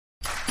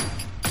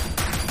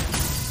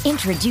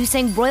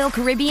Introducing Royal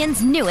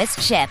Caribbean's newest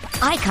ship,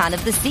 Icon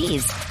of the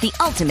Seas, the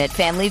ultimate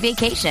family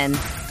vacation.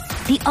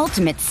 The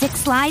ultimate 6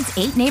 slides,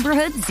 8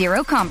 neighborhoods,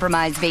 0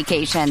 compromise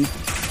vacation.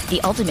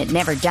 The ultimate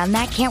never done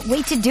that, can't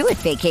wait to do it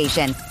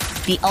vacation.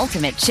 The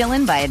ultimate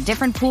chillin' by a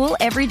different pool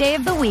every day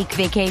of the week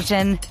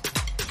vacation.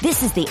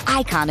 This is the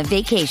Icon of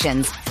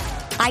vacations.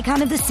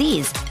 Icon of the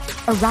Seas,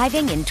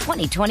 arriving in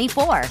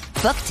 2024.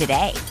 Book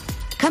today.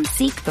 Come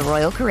seek the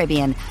Royal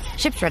Caribbean.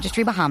 Ships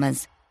Registry,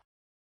 Bahamas.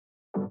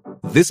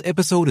 This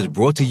episode is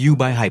brought to you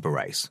by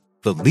Hyperice,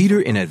 the leader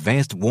in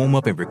advanced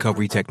warm-up and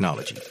recovery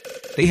technology.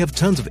 They have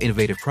tons of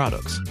innovative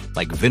products,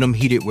 like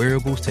Venom-heated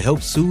wearables to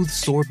help soothe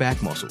sore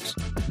back muscles,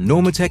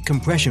 Normatec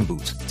compression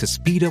boots to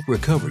speed up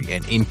recovery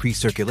and increase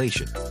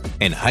circulation,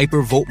 and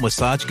Hypervolt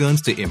massage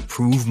guns to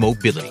improve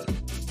mobility.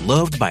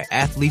 Loved by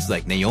athletes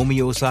like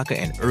Naomi Osaka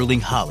and Erling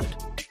Haaland.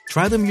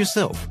 Try them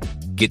yourself.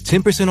 Get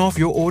 10% off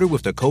your order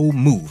with the code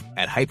MOVE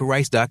at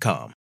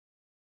Hyperice.com.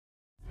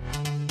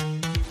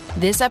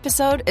 This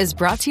episode is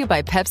brought to you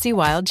by Pepsi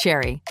Wild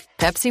Cherry.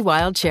 Pepsi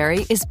Wild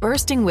Cherry is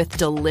bursting with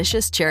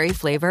delicious cherry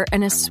flavor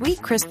and a sweet,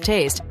 crisp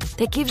taste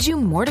that gives you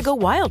more to go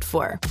wild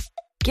for.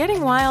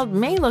 Getting wild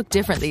may look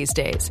different these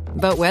days,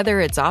 but whether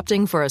it's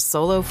opting for a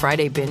solo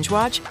Friday binge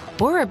watch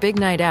or a big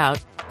night out,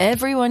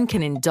 everyone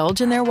can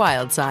indulge in their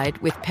wild side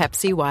with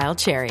Pepsi Wild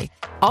Cherry.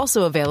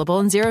 Also available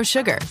in Zero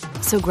Sugar.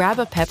 So grab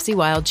a Pepsi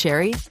Wild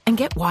Cherry and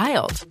get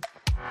wild.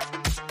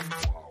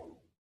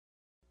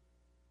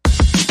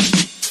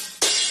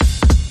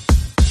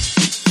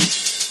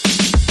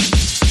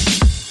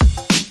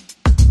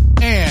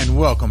 And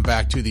welcome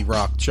back to the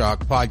Rock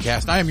Chalk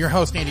Podcast. I am your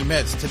host, Andy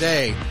Mitz.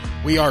 Today,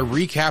 we are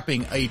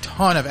recapping a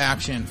ton of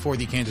action for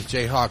the Kansas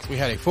Jayhawks. We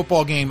had a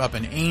football game up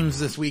in Ames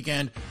this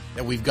weekend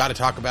that we've got to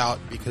talk about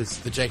because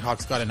the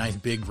Jayhawks got a nice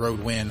big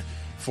road win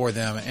for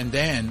them. And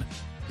then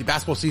the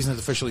basketball season has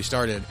officially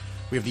started.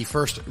 We have the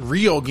first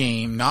real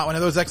game, not one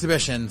of those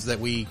exhibitions that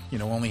we,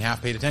 only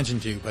half paid attention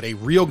to, but a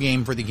real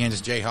game for the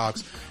Kansas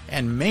Jayhawks.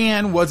 And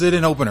man, was it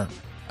an opener.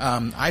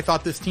 I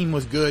thought this team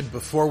was good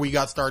before we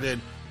got started.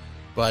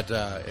 But,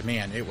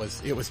 man, it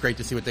was great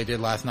to see what they did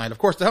last night. Of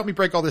course, to help me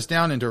break all this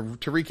down and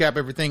to recap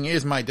everything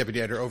is my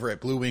deputy editor over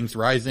at Blue Wings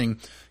Rising,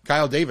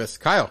 Kyle Davis.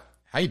 Kyle,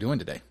 how you doing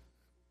today?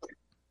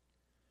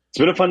 It's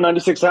been a fun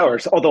 96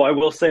 hours. Although I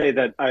will say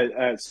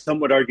that some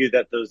would argue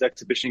that those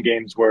exhibition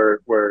games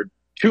were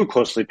too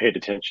closely paid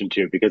attention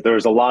to because there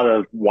was a lot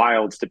of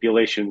wild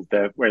stipulations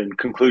that were in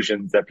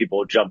conclusions that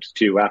people jumped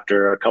to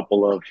after a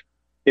couple of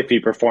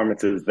iffy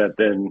performances that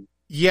then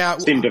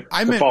seemed to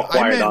fall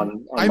quiet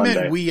on Monday. I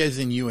meant we as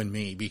in you and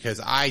me,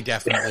 because I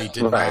definitely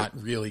did not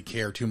really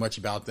care too much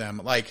about them.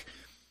 Like,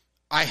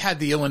 I had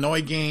the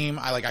Illinois game.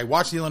 I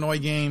watched the Illinois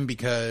game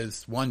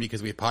because we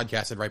had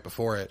podcasted right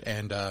before it.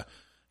 And,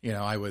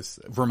 I was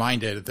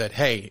reminded that,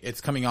 hey,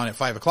 it's coming on at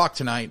 5:00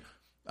 tonight.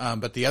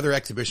 But the other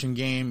exhibition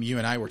game, you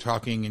and I were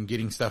talking and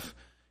getting stuff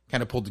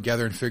kind of pulled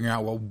together and figuring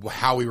out,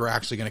 how we were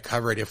actually going to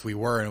cover it if we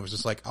were. And it was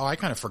just like, I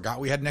kind of forgot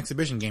we had an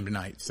exhibition game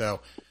tonight.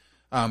 So,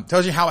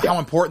 tells you how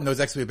important those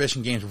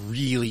exhibition games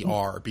really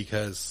are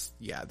because,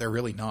 they're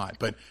really not.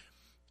 But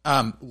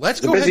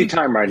let's go. It's a busy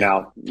time right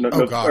now.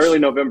 Early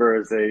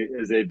November is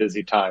a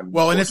busy time.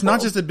 Well, and it's not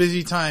just a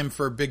busy time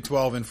for Big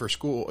 12 and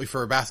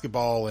for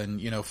basketball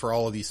and, for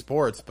all of these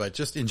sports, but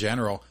just in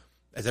general,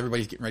 as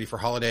everybody's getting ready for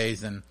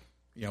holidays and,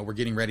 we're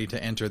getting ready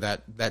to enter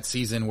that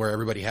season where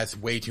everybody has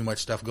way too much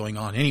stuff going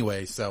on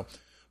anyway. So,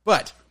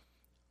 but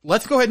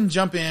let's go ahead and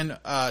jump in,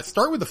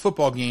 start with the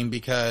football game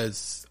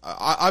because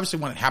I obviously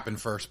want it to happen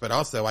first, but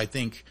also I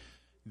think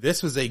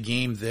this was a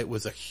game that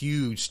was a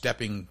huge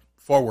stepping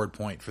forward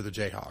point for the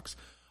Jayhawks.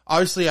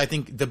 Obviously, I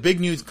think the big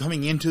news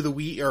coming into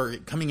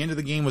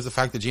the game was the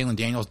fact that Jalen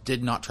Daniels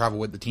did not travel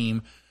with the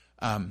team.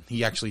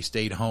 He actually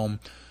stayed home.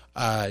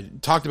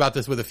 Talked about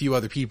this with a few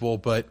other people,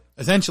 but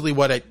essentially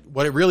what it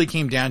really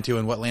came down to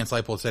and what Lance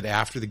Leipold said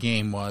after the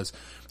game was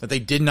that they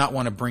did not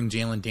want to bring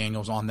Jalen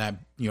Daniels on that,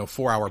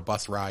 4-hour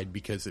bus ride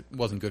because it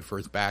wasn't good for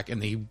his back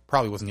and he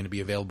probably wasn't going to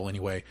be available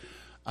anyway.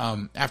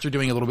 After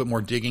doing a little bit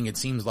more digging, it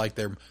seems like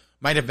there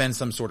might have been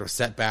some sort of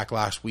setback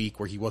last week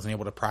where he wasn't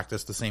able to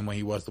practice the same way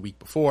he was the week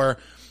before.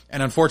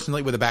 And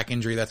unfortunately with a back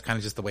injury, that's kind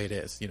of just the way it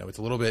is. It's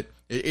a little bit,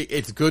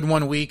 it's good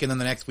one week and then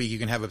the next week you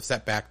can have a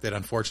setback that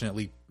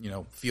unfortunately,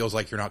 feels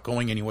like you're not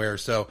going anywhere.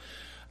 So,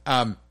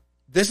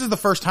 this is the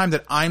first time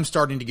that I'm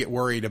starting to get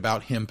worried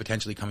about him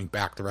potentially coming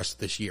back the rest of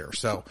this year.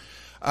 So,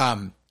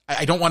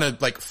 I don't want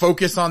to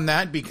focus on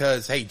that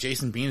because, hey,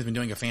 Jason Bean has been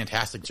doing a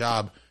fantastic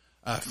job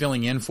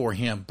filling in for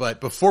him.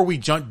 But before we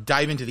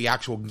dive into the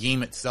actual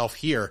game itself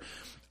here,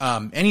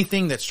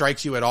 anything that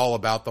strikes you at all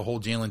about the whole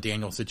Jalen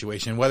Daniels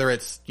situation, whether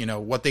it's,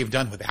 what they've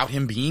done without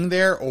him being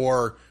there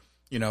or,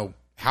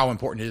 how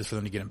important it is for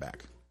them to get him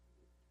back?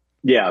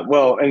 Yeah,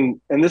 well,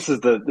 and this is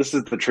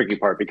the tricky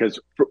part because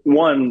for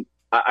one,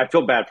 I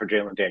feel bad for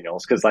Jalen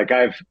Daniels because I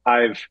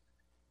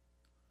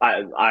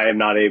am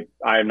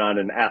not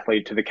an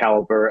athlete to the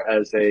caliber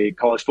as a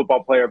college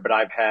football player, but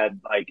I've had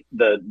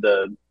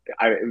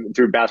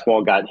through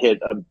basketball got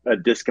hit a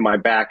disc in my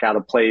back out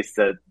of place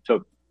that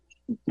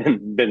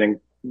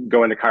been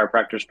going to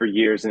chiropractors for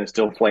years and it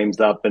still flames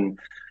up. And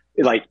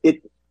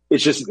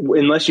it's just,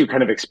 unless you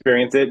kind of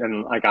experience it,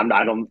 and like I'm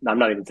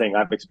not even saying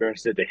I've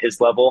experienced it to his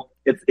level.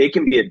 It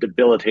can be a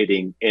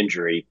debilitating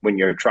injury when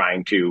you're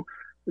trying to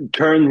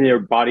turn your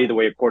body the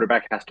way a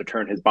quarterback has to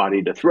turn his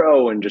body to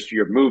throw, and just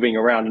you're moving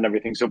around and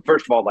everything. So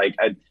first of all, like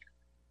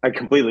I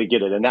completely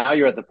get it. And now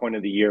you're at the point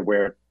of the year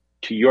where,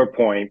 to your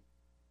point,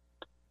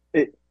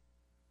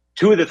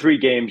 2 of the 3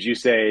 games you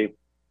say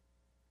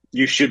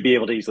you should be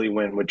able to easily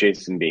win with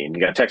Jason Bean. You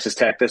got Texas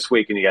Tech this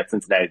week, and you got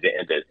Cincinnati to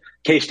end it.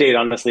 K-State,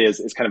 honestly,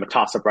 is kind of a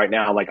toss-up right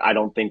now. Like, I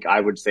don't think I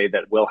would say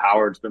that Will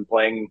Howard's been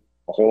playing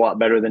a whole lot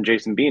better than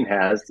Jason Bean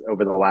has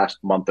over the last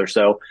month or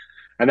so.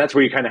 And that's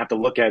where you kind of have to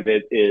look at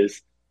it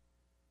is,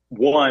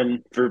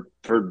 one,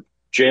 for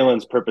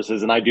Jalen's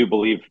purposes, and I don't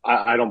believe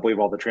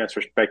all the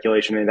transfer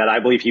speculation in that. I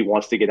believe he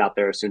wants to get out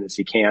there as soon as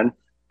he can.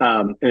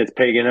 And it's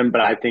pegging him,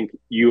 but I think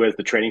you as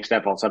the training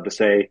staff also have to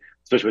say,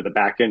 especially with the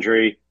back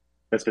injury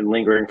that's been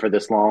lingering for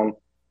this long,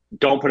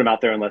 don't put him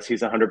out there unless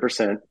he's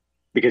 100%,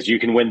 because you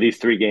can win these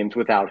 3 games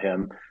without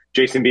him.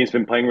 Jason Bean's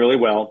been playing really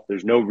well.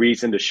 There's no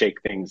reason to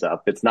shake things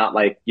up. It's not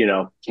like,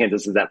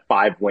 Kansas is at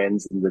 5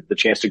 wins and the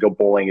chance to go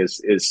bowling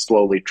is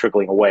slowly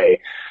trickling away.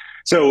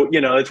 So,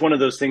 it's one of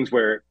those things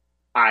where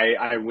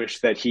I wish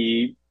that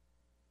he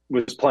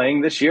was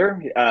playing this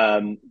year.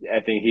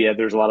 I think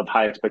there's a lot of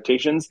high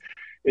expectations.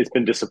 It's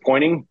been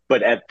disappointing,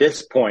 but at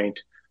this point,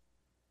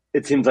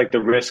 it seems like the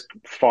risk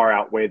far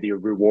outweigh the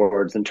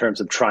rewards in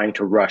terms of trying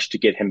to rush to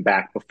get him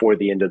back before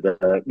the end of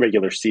the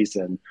regular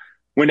season.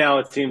 When now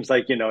it seems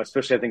like,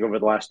 especially I think over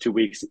the last 2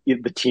 weeks,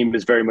 the team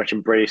has very much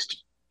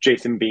embraced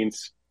Jason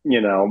Bean's,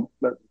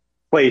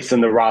 place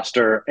in the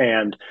roster,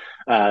 and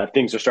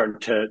things are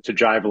starting to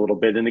jive a little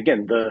bit. And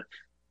again, the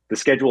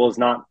schedule is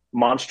not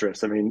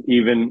monstrous. I mean,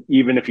 even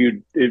if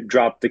you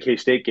drop the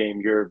K-State game,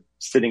 you're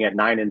sitting at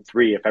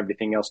 9-3 if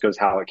everything else goes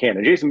how it can.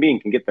 And Jason Bean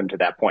can get them to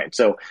that point.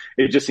 So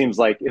it just seems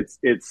like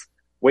it's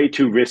way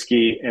too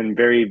risky and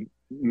very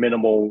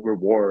minimal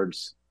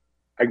rewards,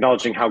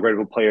 acknowledging how great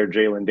of a player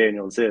Jalen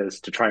Daniels is,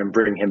 to try and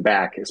bring him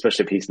back,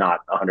 especially if he's not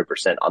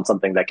 100% on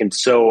something that can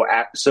so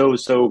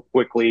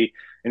quickly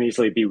and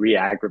easily be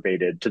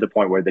re-aggravated to the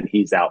point where then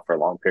he's out for a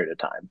long period of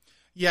time.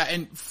 Yeah,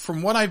 and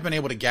from what I've been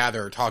able to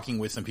gather, talking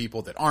with some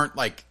people that aren't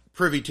like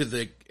privy to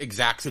the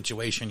exact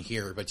situation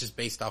here, but just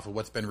based off of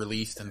what's been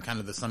released and kind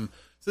of some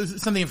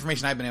of the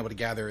information I've been able to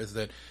gather, is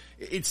that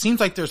it seems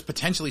like there's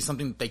potentially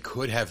something that they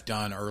could have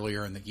done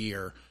earlier in the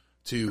year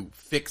to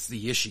fix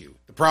the issue.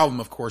 The problem,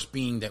 of course,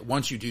 being that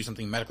once you do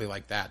something medically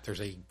like that,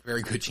 there's a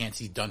very good chance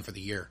he's done for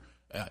the year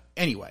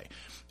anyway.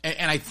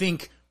 And I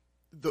think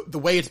the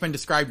way it's been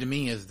described to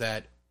me is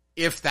that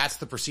if that's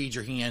the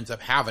procedure he ends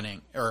up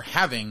having,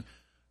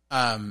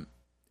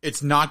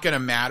 it's not going to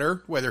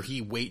matter whether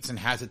he waits and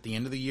has it at the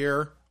end of the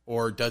year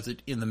or does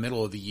it in the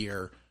middle of the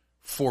year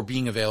for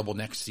being available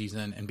next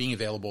season and being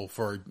available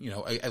for,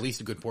 at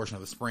least a good portion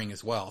of the spring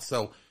as well.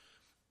 So,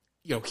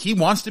 he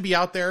wants to be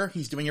out there.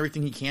 He's doing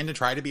everything he can to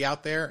try to be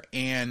out there.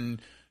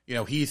 And,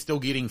 he's still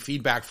getting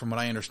feedback from what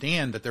I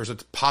understand that there's a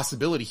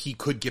possibility he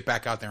could get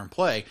back out there and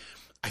play.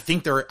 I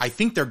think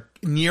they're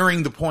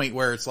nearing the point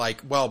where it's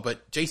like, well,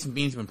 but Jason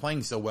Bean's been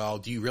playing so well.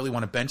 Do you really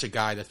want to bench a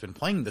guy that's been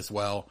playing this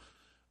well?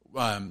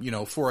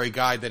 For a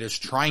guy that is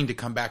trying to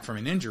come back from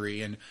an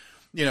injury. And,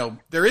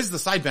 there is the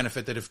side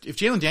benefit that if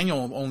Jalen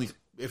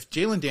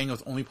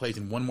Daniels only plays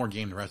in one more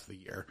game the rest of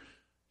the year,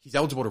 he's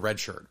eligible to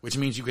redshirt, which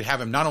means you could have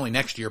him not only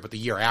next year, but the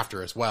year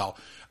after as well.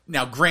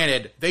 Now,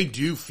 granted, they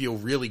do feel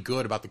really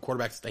good about the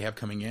quarterbacks that they have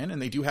coming in,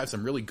 and they do have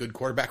some really good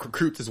quarterback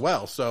recruits as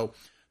well. So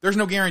there's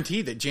no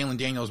guarantee that Jalen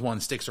Daniels, 1,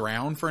 sticks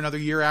around for another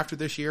year after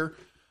this year,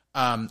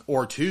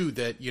 or 2,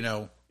 that,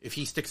 if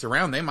he sticks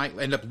around, they might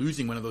end up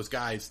losing one of those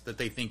guys that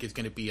they think is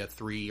going to be a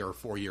 3 or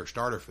 4 year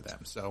starter for them.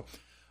 So,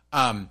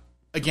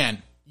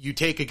 again, you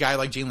take a guy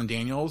like Jalen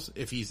Daniels,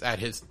 if he's at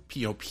his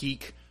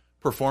peak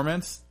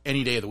performance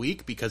any day of the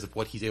week because of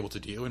what he's able to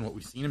do and what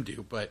we've seen him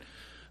do. But,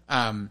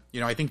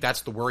 I think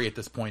that's the worry at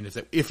this point, is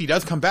that if he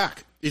does come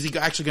back, is he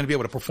actually going to be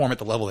able to perform at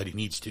the level that he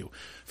needs to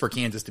for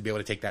Kansas to be able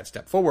to take that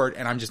step forward?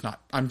 And I'm just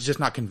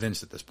not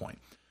convinced at this point.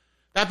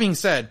 That being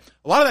said,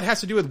 a lot of that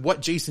has to do with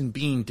what Jason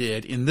Bean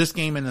did in this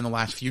game and in the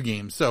last few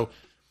games. So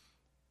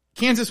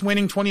Kansas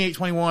winning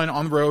 28-21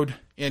 on the road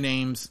in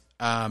Ames.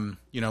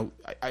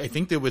 I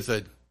think it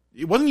wasn't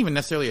even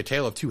necessarily a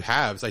tale of two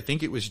halves. I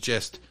think it was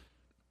just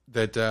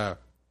that,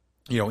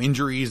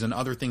 injuries and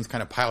other things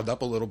kind of piled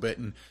up a little bit,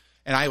 and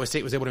Iowa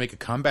State was able to make a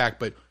comeback.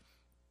 But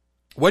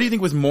what do you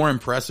think was more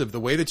impressive, the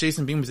way that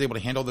Jason Bean was able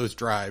to handle those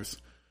drives,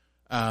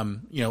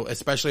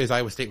 especially as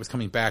Iowa State was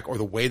coming back, or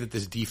the way that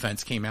this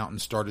defense came out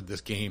and started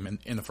this game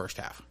in the first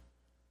half?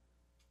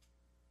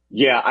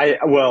 Yeah,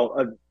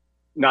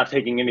 not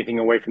taking anything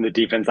away from the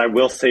defense, I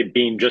will say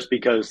Bean, just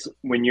because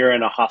when you're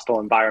in a hostile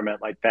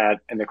environment like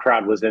that and the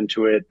crowd was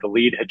into it, the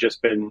lead had just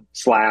been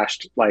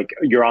slashed, like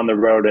you're on the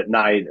road at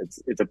night,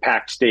 it's a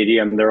packed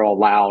stadium, they're all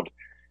loud,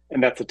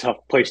 and that's a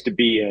tough place to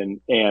be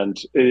in. And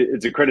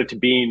it's a credit to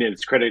Bean, and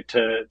it's credit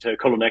to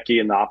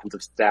Kolonecki and the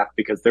offensive staff,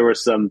 because there were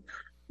some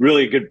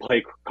really good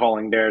play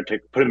calling there to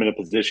put him in a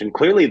position.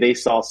 Clearly they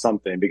saw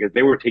something because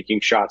they were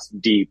taking shots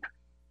deep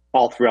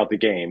all throughout the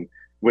game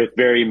with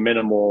very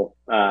minimal,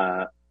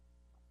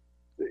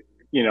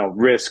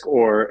 risk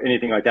or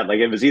anything like that. Like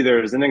it was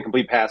an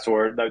incomplete pass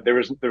or there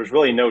was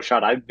really no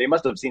shot. They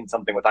must have seen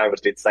something with Iowa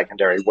State's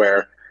secondary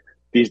where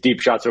these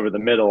deep shots over the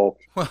middle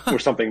were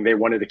something they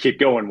wanted to keep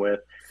going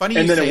with. Funny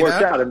and you then say it worked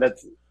that. out, and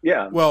that's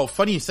Well,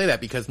 funny you say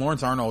that because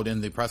Lawrence Arnold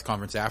in the press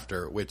conference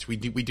after, which we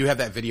do have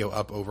that video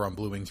up over on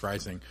Blue Wings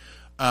Rising,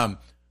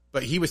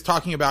 but he was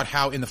talking about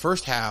how in the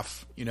first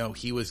half,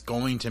 he was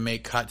going to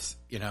make cuts,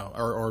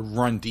 or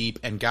run deep,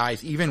 and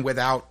guys, even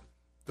without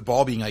the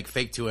ball being like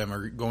fake to him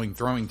or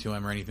throwing to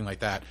him or anything like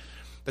that,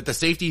 that the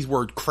safeties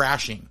were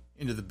crashing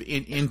into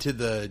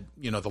the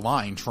the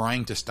line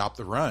trying to stop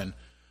the run,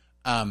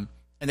 and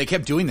they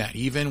kept doing that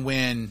even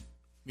when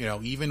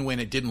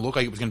it didn't look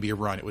like it was going to be a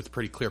run. It was a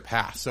pretty clear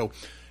pass. So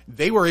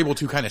they were able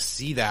to kind of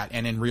see that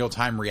and in real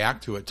time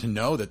react to it to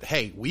know that,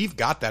 hey, we've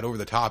got that over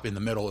the top in the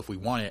middle if we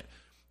want it.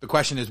 The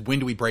question is, when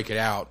do we break it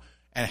out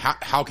and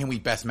how can we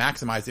best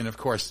maximize it? And of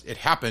course it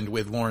happened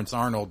with Lawrence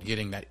Arnold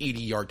getting that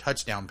 80-yard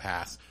touchdown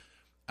pass,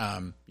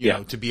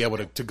 to be able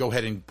to go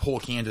ahead and pull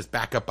Kansas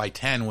back up by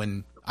 10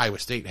 when Iowa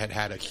State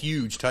had a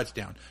huge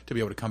touchdown to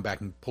be able to come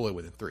back and pull it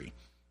within 3.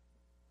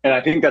 And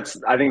I think that's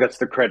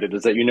the credit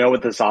is that,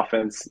 with this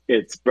offense,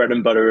 its bread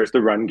and butter is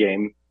the run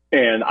game.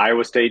 And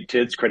Iowa State,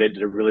 to its credit,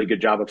 did a really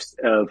good job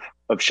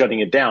of shutting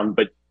it down.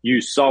 But you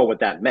saw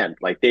what that meant.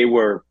 Like they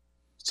were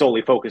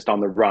solely focused on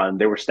the run.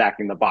 They were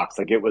stacking the box.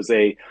 Like it was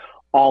a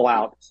all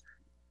out,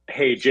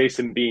 hey,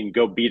 Jason Bean,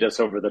 go beat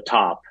us over the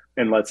top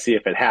and let's see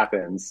if it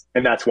happens.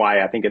 And that's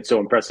why I think it's so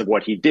impressive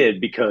what he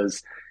did,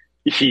 because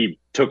he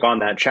took on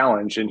that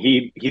challenge and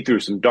he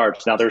threw some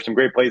darts. Now there's some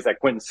great plays, that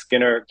Quentin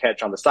Skinner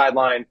catch on the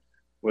sideline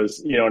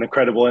was, an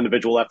incredible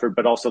individual effort,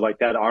 but also like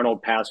that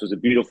Arnold pass was a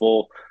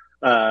beautiful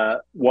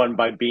one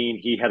by Bean.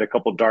 He had a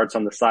couple darts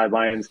on the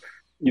sidelines.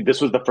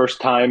 This was the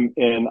first time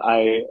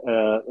I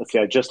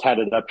just had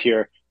it up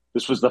here.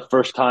 This was the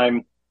first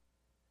time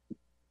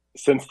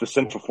since the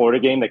Central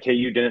Florida game that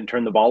KU didn't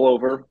turn the ball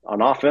over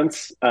on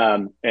offense.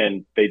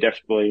 And they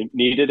definitely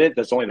needed it.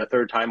 That's only the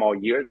third time all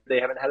year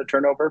they haven't had a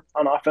turnover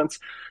on offense.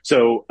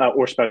 So,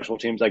 or special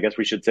teams, I guess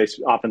we should say,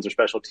 offense or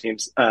special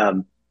teams.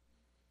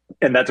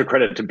 And that's a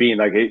credit to Bean.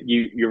 Like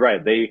you're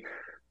right.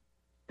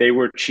 They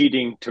were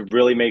cheating to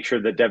really make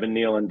sure that Devin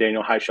Neal and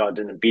Daniel Highshaw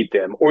didn't beat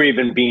them, or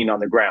even being on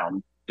the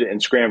ground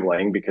and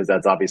scrambling, because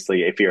that's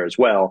obviously a fear as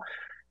well.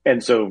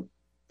 And so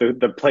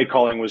the play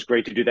calling was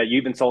great to do that. You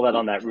even saw that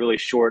on that really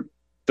short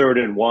 3rd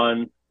and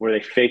 1 where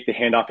they faked the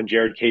handoff and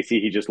Jared Casey,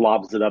 he just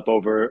lobs it up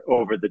over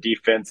the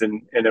defense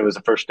and it was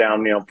a first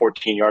down,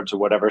 14 yards or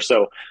whatever.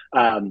 So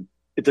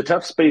it's a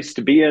tough space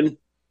to be in.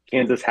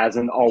 Kansas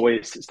hasn't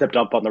always stepped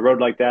up on the road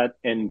like that.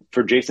 And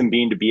for Jason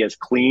Bean to be as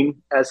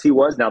clean as he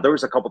was, now there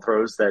was a couple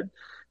throws that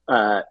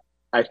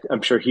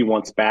I'm sure he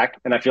wants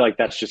back. And I feel like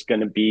that's just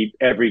going to be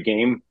every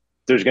game.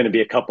 There's going to be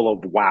a couple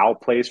of wow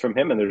plays from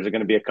him. And there's going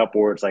to be a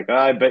couple where it's like,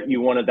 I bet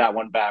you wanted that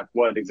one back.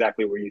 What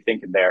exactly were you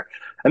thinking there?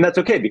 And that's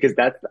okay, because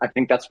I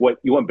think that's what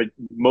you want. But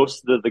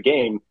most of the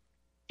game,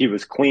 he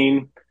was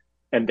clean.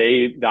 And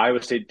the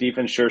Iowa State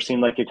defense sure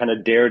seemed like it kind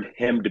of dared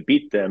him to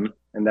beat them,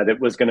 and that it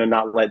was going to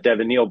not let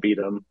Devin Neal beat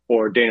him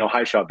or Daniel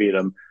Highshaw beat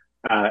him,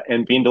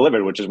 and being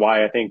delivered, which is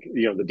why I think,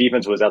 the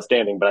defense was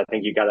outstanding. But I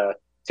think you got to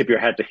tip your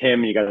hat to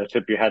him. You got to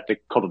tip your hat to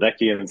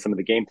Kotelnicki and some of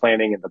the game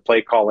planning and the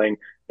play calling.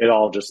 It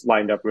all just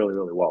lined up really,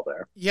 really well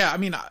there. Yeah. I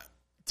mean,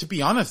 to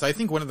be honest, I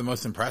think one of the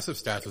most impressive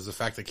stats was the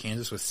fact that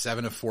Kansas was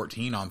 7 of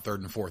 14 on 3rd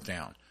and 4th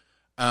down.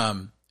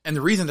 And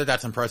the reason that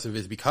that's impressive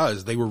is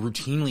because they were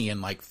routinely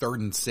in like 3rd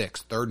and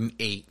 6, 3rd and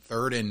 8,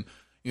 3rd and,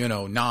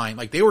 9.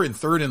 Like they were in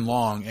 3rd and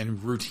long, and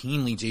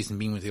routinely Jason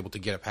Bean was able to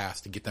get a pass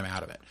to get them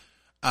out of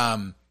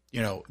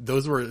it.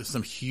 Those were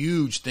some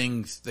huge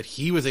things that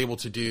he was able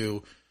to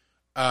do.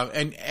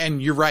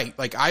 And you're right.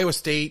 Like Iowa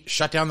State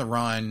shut down the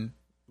run,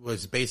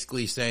 was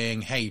basically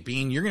saying, hey,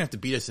 Bean, you're going to have to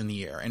beat us in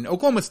the air. And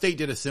Oklahoma State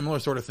did a similar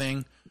sort of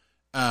thing.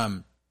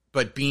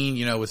 But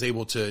Bean, was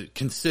able to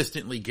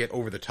consistently get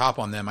over the top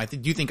on them. I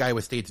do think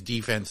Iowa State's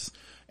defense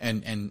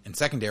and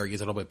secondary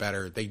is a little bit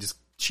better. They just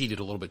cheated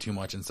a little bit too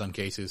much in some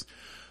cases.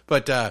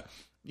 But,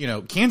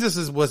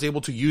 Kansas was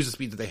able to use the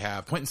speed that they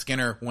have. Quentin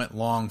Skinner went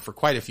long for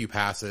quite a few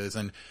passes.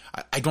 And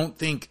I don't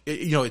think,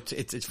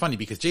 it's funny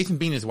because Jason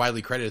Bean is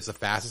widely credited as the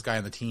fastest guy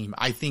on the team.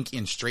 I think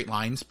in straight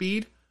line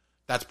speed,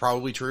 that's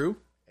probably true.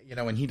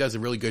 And he does a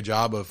really good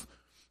job of,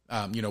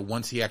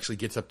 once he actually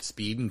gets up to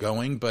speed and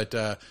going. But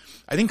I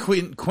think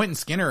Quentin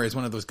Skinner is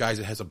one of those guys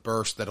that has a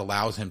burst that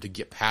allows him to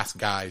get past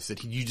guys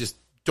that you just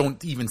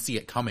don't even see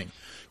it coming.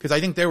 Because I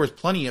think there was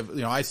plenty of,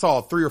 I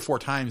saw 3 or 4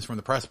 times from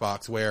the press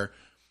box where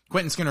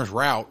Quentin Skinner's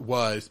route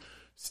was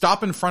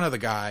stop in front of the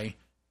guy,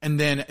 and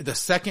then the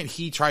second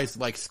he tries to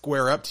like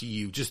square up to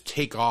you, just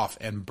take off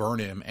and burn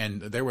him. And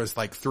there was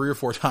like 3 or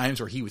 4 times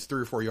where he was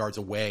 3 or 4 yards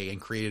away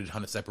and created a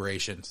ton of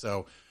separation.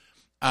 So,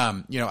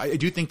 I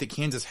do think that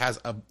Kansas has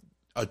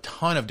a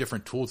ton of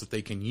different tools that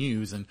they can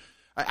use. And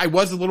I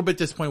was a little bit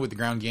disappointed with the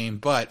ground game,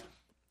 but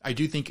I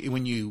do think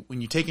when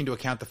you take into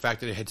account the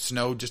fact that it had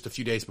snowed just a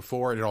few days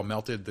before and it all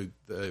melted,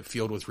 the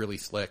field was really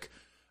slick.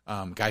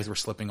 Guys were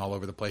slipping all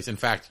over the place. In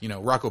fact,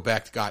 Rocco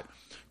Becht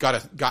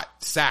got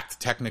sacked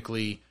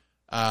technically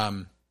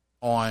I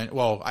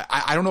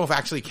don't know if it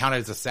actually counted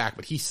as a sack,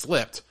 but he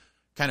slipped,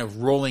 kind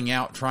of rolling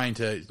out, trying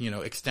to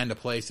extend a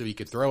play so he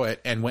could throw it,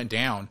 and went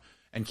down.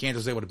 And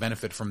Kansas was able to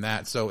benefit from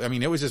that. So I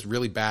mean, it was just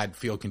really bad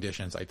field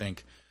conditions, I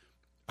think.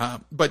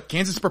 But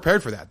Kansas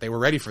prepared for that. They were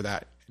ready for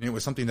that, and it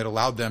was something that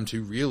allowed them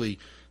to really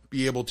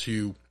be able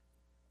to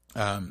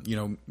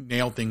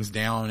nail things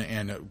down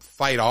and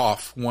fight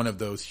off one of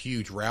those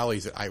huge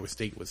rallies that Iowa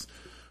State was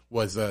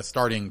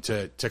starting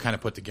to kind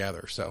of put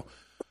together. So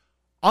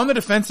on the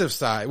defensive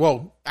side,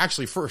 well,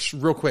 actually first,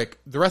 real quick,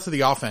 the rest of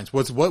the offense,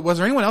 was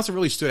there anyone else that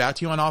really stood out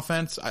to you on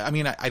offense? I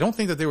mean, I don't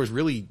think that there was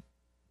really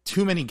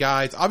too many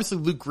guys. Obviously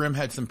Luke Grimm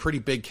had some pretty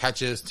big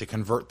catches to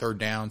convert third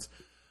downs.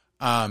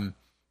 But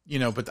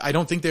I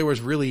don't think there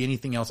was really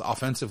anything else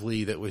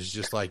offensively that was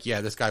just like, yeah,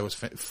 this guy was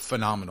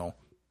phenomenal.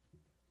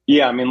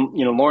 Yeah, I mean,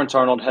 Lawrence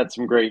Arnold had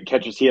some great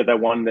catches. He had that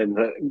one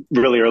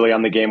really early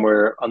on the game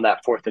where on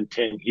that 4th and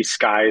 10, he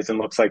skies and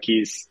looks like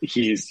he's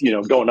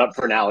going up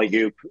for an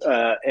alley-oop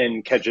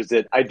and catches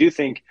it. I do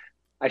think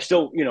I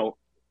still,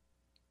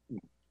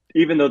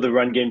 even though the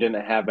run game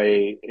didn't have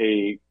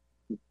a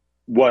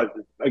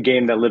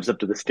game that lives up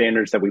to the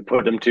standards that we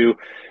put him to,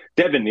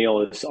 Devin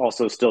Neal is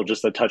also still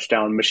just a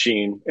touchdown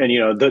machine. And,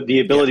 the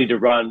ability to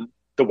run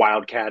the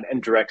Wildcat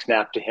and direct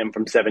snap to him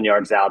from 7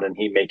 yards out and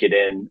he make it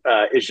in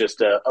is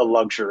just a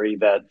luxury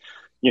that,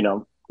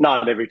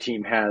 not every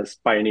team has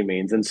by any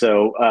means. And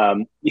so,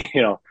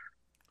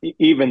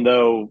 even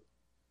though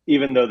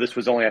this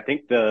was only, I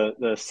think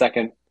the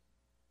second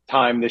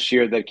time this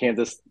year that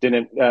Kansas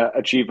didn't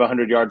achieve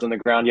 100 yards on the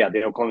ground. Yeah.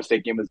 The Oklahoma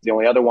State game was the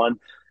only other one.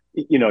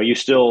 You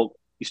still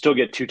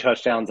get 2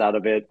 touchdowns out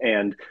of it.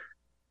 And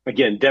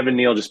again, Devin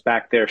Neal just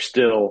back there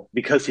still,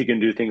 because he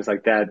can do things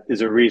like that, is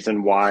a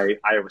reason why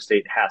Iowa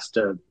State has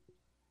to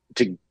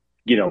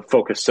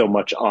focus so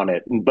much on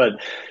it. But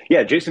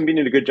yeah, Jason Bean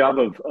did a good job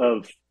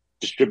of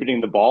distributing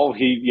the ball.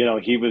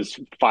 He was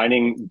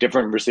finding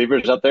different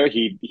receivers out there.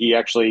 He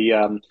actually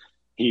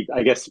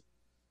I guess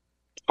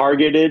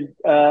targeted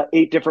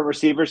 8 different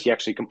receivers. He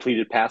actually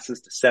completed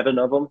passes to 7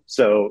 of them.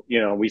 So,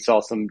 we saw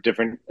some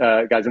different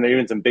guys in there,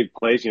 even some big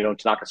plays.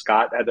 Tanaka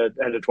Scott had a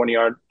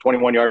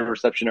 21-yard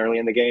reception early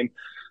in the game.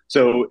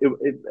 So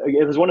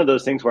it was one of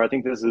those things where I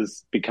think this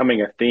is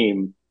becoming a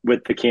theme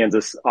with the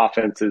Kansas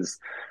offense, is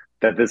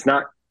that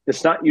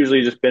it's not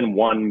usually just been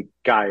one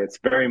guy. It's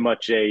very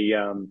much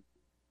a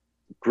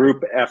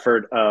group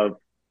effort of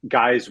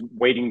guys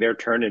waiting their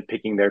turn and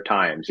picking their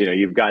times.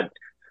 You've got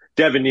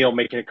Devin Neal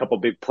making a couple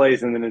big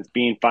plays, and then it's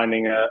Bean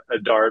finding a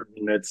dart,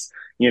 and it's,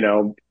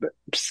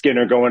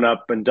 Skinner going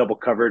up and double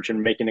coverage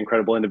and making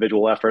incredible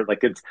individual effort.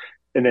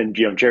 And then,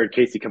 Jared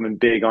Casey coming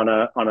big on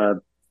a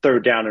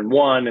 3rd down and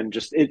 1. And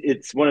just,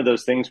 it's one of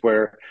those things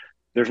where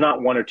there's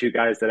not 1 or 2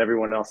 guys that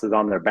everyone else is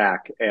on their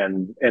back.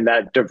 And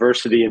that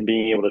diversity and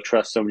being able to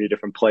trust so many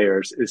different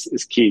players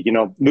is key.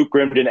 Luke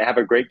Grimm didn't have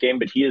a great game,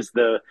 but he is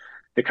the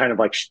kind of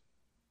like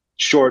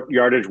short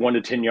yardage, 1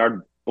 to 10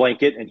 yard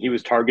blanket, and he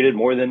was targeted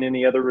more than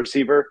any other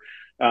receiver,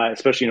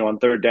 especially on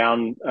 3rd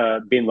down.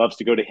 Bean loves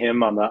to go to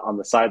him on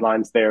the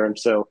sidelines there, and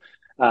so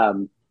I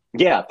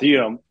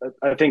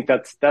think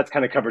that's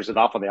kind of covers it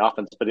off on the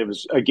offense. But it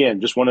was,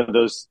 again, just one of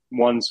those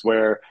ones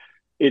where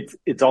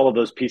it's all of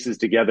those pieces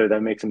together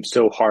that makes them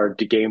so hard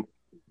to game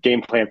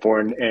plan for.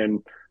 And I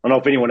don't know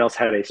if anyone else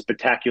had a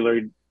spectacular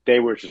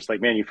day where it's just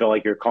like, man, you feel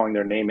like you're calling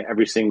their name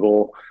every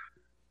single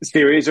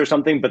series or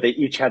something, but they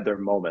each had their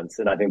moments.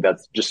 And I think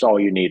that's just all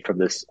you need from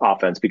this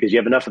offense, because you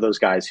have enough of those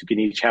guys who can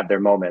each have their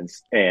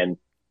moments, and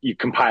you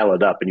compile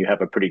it up and you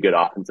have a pretty good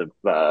offensive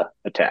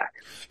attack.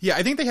 Yeah,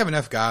 I think they have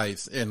enough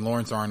guys in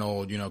Lawrence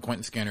Arnold,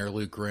 Quentin Skinner,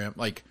 Luke Grimm.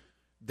 Like,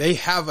 they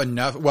have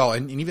enough,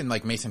 and even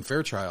like Mason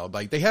Fairchild,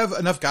 like they have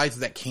enough guys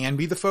that can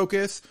be the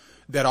focus,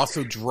 that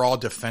also draw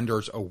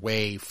defenders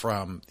away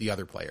from the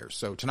other players.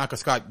 So Tanaka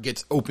Scott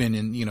gets open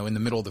in the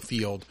middle of the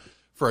field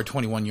for a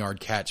 21-yard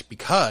catch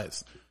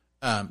because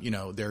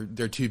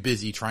they're too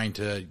busy trying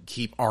to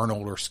keep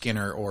Arnold or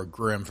Skinner or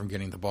Grimm from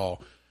getting the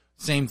ball.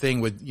 Same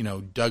thing with,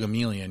 Doug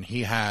Emelian.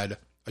 He had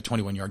a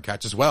 21-yard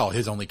catch as well,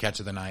 his only catch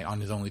of the night on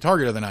his only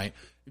target of the night,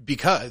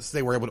 because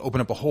they were able to open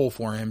up a hole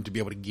for him to be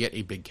able to get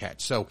a big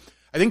catch. So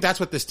I think that's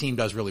what this team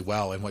does really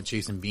well, and what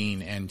Jason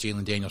Bean and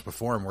Jalen Daniels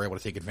before him were able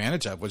to take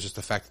advantage of, was just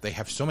the fact that they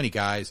have so many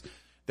guys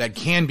that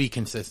can be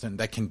consistent,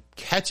 that can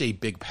catch a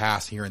big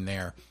pass here and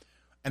there,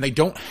 and they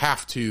don't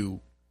have to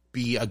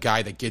be a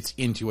guy that gets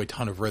into a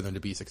ton of rhythm to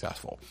be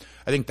successful.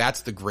 I think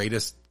that's the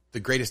greatest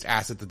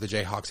asset that the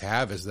Jayhawks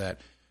have, is that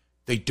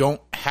they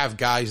don't have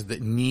guys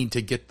that need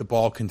to get the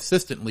ball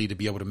consistently to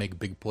be able to make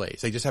big plays.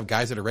 They just have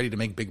guys that are ready to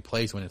make big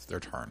plays when it's their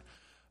turn.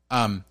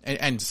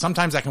 And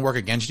sometimes that can work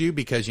against you,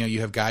 because,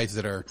 you have guys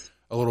that are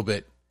a little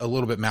bit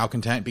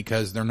malcontent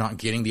because they're not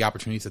getting the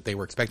opportunities that they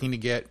were expecting to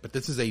get. But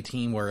this is a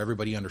team where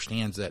everybody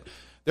understands that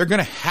they're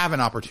going to have an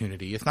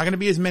opportunity. It's not going to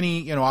be as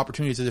many,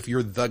 opportunities as if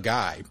you're the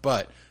guy,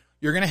 but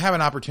you're going to have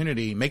an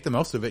opportunity, make the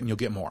most of it, and you'll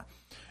get more.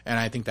 And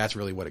I think that's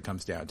really what it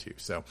comes down to.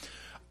 So,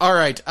 all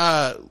right.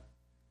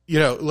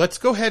 Let's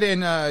go ahead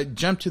and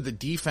jump to the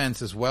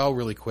defense as well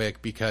really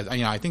quick, because,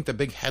 I think the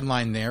big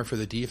headline there for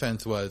the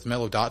defense was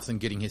Melo Dotson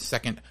getting his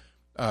second,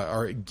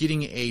 or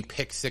getting a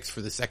pick six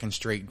for the second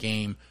straight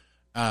game.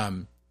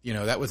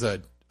 That was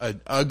an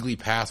ugly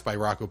pass by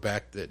Rocco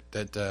Beck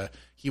that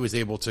he was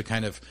able to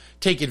kind of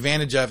take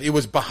advantage of. It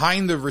was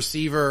behind the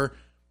receiver,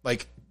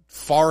 like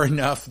far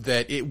enough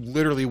that it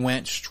literally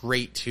went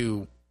straight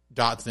to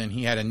Dotson.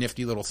 He had a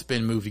nifty little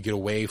spin move to get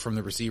away from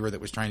the receiver that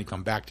was trying to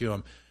come back to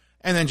him,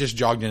 and then just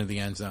jogged into the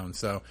end zone.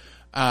 So,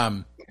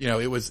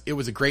 it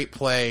was a great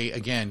play.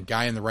 Again,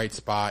 guy in the right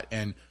spot.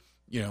 And,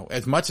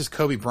 as much as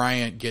Kobe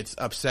Bryant gets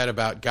upset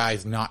about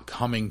guys not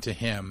coming to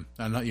him,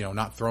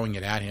 not throwing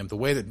it at him, the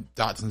way that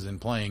Dotson's been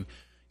playing,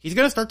 he's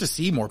going to start to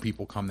see more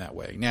people come that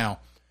way. Now,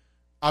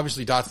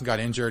 obviously Dotson got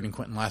injured and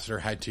Quentin Lassiter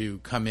had to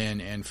come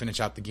in and finish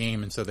out the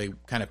game. And so they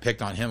kind of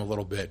picked on him a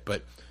little bit,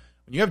 but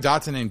when you have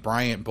Dotson and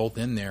Bryant both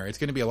in there, it's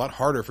going to be a lot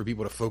harder for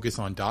people to focus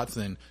on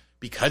Dotson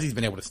because he's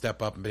been able to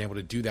step up and been able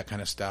to do that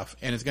kind of stuff.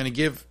 And it's going to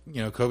give,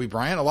 Kobe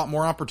Bryant a lot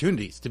more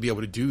opportunities to be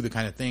able to do the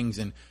kind of things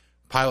and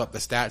pile up the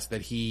stats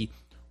that he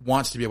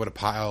wants to be able to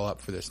pile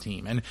up for this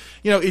team. And,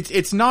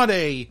 it's not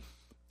a,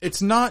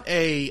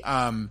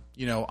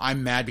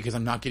 I'm mad because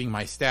I'm not getting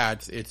my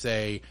stats. It's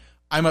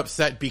I'm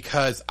upset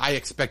because I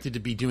expected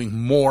to be doing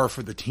more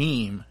for the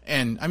team.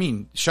 And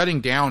shutting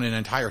down an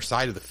entire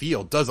side of the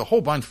field does a whole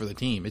bunch for the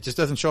team. It just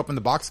doesn't show up in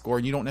the box score,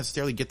 and you don't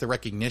necessarily get the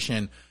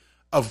recognition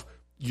of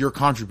your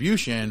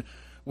contribution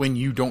when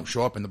you don't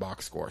show up in the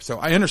box score. So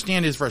I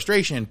understand his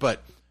frustration,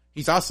 but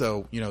he's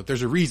also,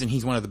 there's a reason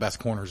he's one of the best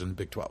corners in the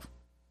Big 12.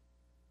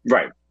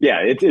 Right.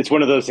 Yeah. It's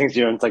one of those things,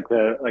 it's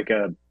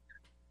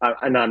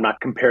and I'm not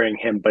comparing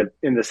him, but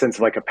in the sense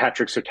of like a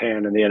Patrick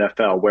Surtain in the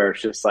NFL, where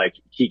it's just like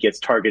he gets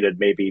targeted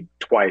maybe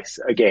twice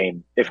a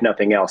game, if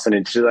nothing else. And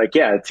it's just like,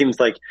 yeah, it seems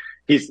like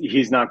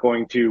he's not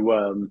going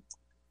to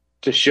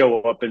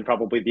show up in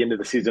probably the end of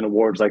the season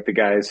awards like the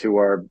guys who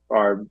are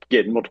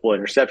getting multiple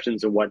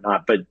interceptions and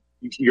whatnot. But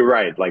you're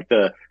right. Like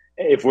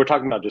if we're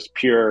talking about just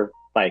pure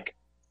like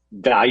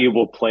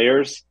valuable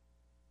players,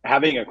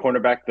 having a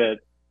cornerback that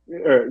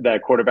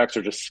quarterbacks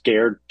are just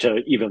scared to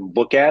even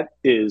look at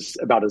is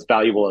about as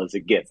valuable as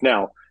it gets.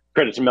 Now,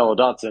 credit to Melo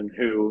Dotson,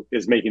 who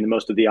is making the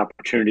most of the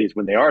opportunities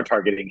when they are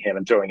targeting him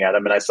and throwing at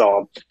him. And I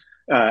saw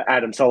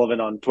Adam Sullivan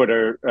on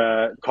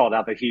Twitter called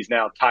out that he's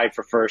now tied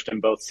for first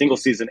in both single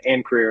season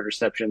and career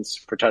interceptions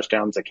for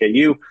touchdowns at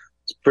KU.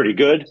 It's pretty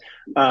good.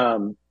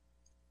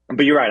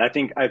 But you're right. I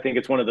think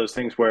it's one of those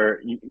things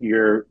where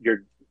you're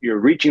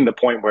reaching the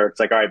point where it's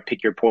like, all right,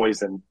 pick your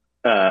poison.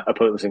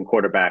 Opposing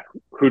quarterback,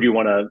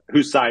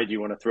 whose side do you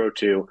want to throw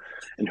to,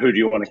 and who do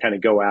you want to kind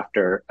of go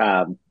after?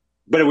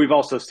 But we've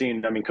also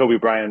seen, Kobe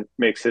Bryant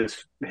makes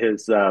his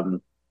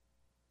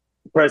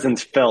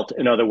presence felt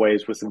in other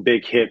ways with some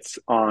big hits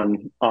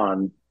on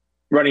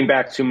running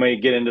backs who may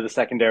get into the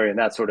secondary and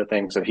that sort of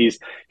thing. So he's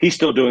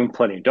still doing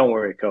plenty. Don't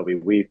worry, Kobe.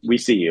 We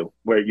see you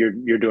where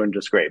you're doing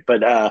just great. But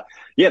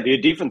the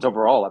defense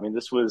overall.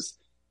 This was,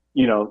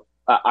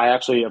 I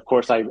actually, of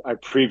course, I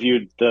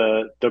previewed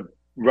the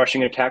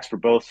rushing attacks for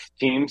both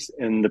teams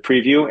in the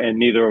preview, and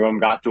neither of them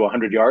got to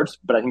 100 yards.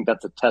 But I think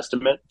that's a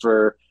testament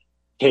for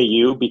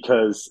KU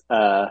because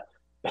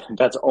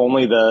that's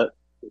only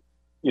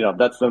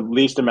that's the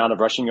least amount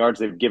of rushing yards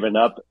they've given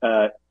up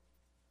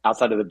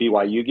outside of the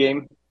BYU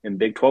game in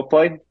Big 12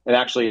 play. And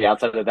actually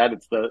outside of that,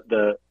 it's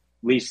the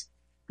least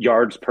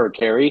yards per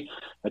carry,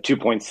 a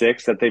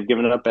 2.6 that they've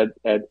given up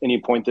at any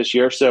point this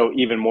year. So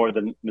even more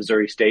than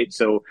Missouri State.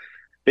 So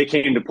they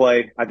came to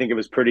play. I think it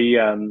was pretty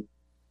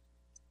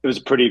it was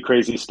a pretty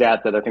crazy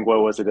stat that I think, what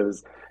was it? It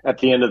was at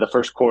the end of the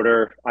first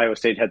quarter, Iowa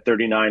State had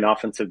 39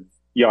 offensive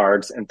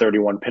yards and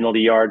 31 penalty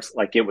yards.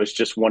 Like it was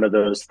just one of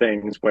those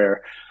things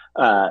where,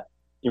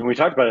 when we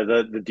talked about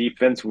it, the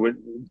defense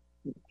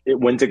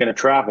when's it going to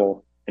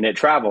travel? And it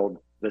traveled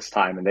this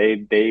time,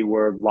 and they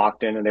were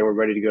locked in and they were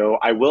ready to go.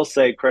 I will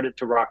say credit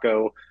to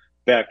Rocco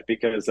Beck,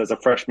 because as a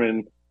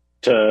freshman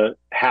to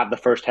have the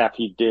first half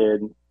he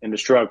did and to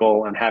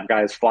struggle and have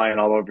guys flying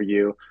all over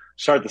you,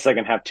 start the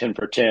second half 10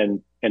 for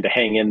 10 and to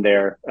hang in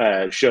there,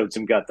 showed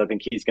some guts. I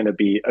think he's going to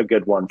be a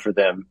good one for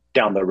them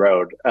down the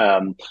road.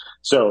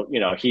 So,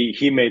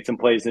 he made some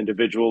plays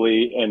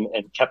individually and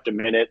kept him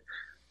in it.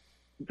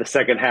 The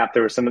second half,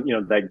 there was some,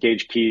 that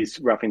Gage Keys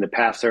roughing the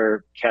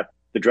passer kept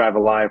the drive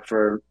alive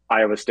for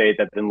Iowa State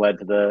that then led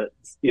to the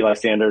Eli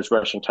Sanders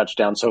rushing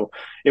touchdown. So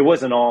it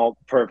wasn't all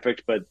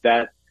perfect, but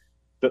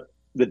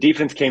the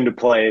defense came to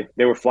play.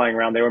 They were flying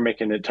around. They were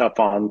making it tough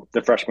on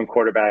the freshman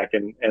quarterback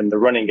and the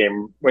running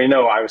game.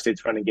 Well, Iowa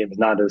State's running game is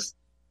not as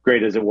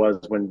great as it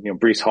was when,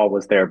 Breece Hall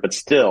was there, but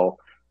still,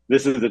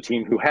 this is a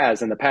team who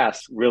has in the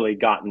past really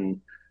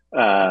gotten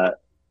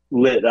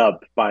lit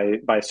up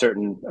by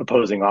certain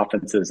opposing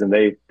offenses, and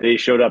they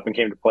showed up and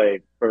came to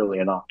play early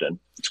and often.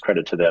 It's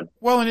credit to them.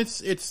 Well, and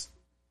it's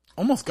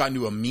almost gotten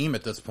to a meme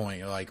at this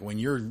point. Like when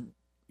you're,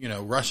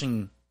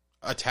 rushing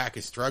attack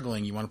is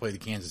struggling, you want to play the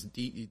Kansas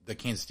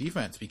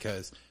defense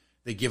because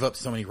they give up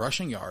so many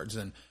rushing yards.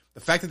 And the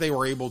fact that they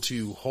were able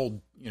to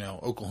hold,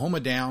 Oklahoma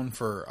down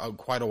for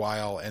quite a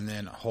while and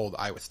then hold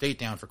Iowa State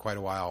down for quite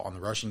a while on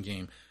the rushing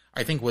game,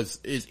 I think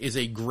is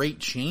a great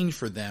change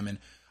for them. And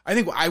I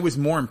think I was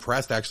more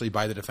impressed actually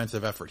by the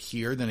defensive effort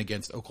here than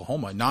against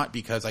Oklahoma, not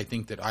because I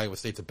think that Iowa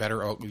State's a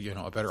better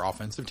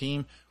offensive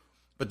team,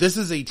 but this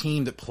is a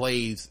team that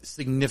plays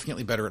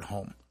significantly better at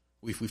home.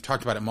 We've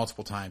talked about it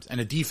multiple times,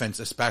 and a defense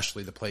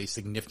especially that plays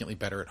significantly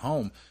better at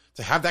home.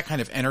 To have that kind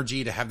of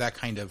energy, to have that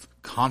kind of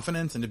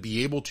confidence, and to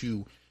be able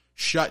to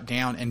shut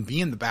down and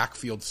be in the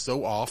backfield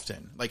so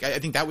often. Like, I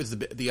think that was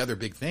the other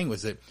big thing,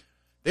 was that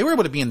they were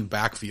able to be in the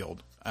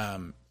backfield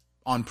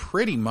on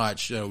pretty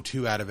much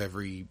 2 out of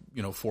every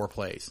 4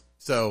 plays.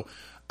 So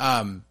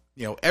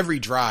every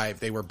drive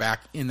they were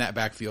back in that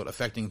backfield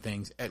affecting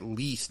things at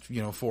least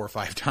 4 or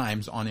 5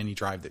 times on any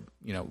drive that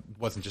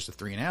wasn't just a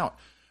 3 and out.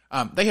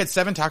 They had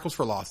 7 tackles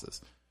for losses.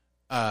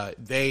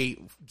 They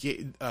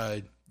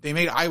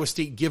made Iowa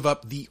State give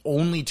up the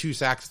only 2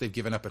 sacks they've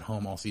given up at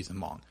home all season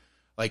long.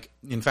 Like,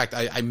 in fact,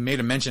 I made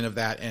a mention of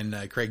that,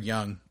 and Craig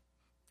Young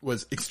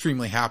was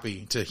extremely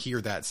happy to hear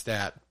that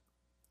stat.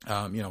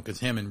 Because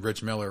him and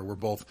Rich Miller were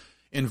both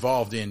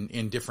involved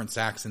in different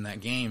sacks in that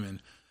game.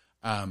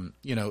 And,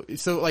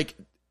 so like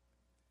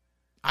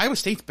Iowa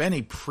State's been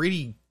a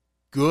pretty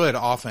good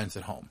offense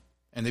at home,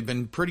 and they've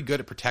been pretty good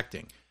at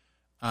protecting.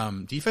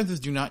 Defenses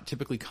do not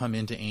typically come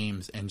into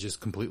Ames and just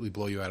completely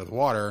blow you out of the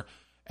water.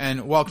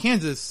 And while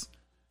Kansas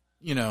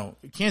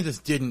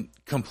didn't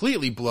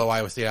completely blow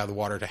Iowa State out of the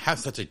water, to have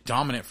such a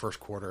dominant first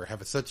quarter,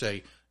 have such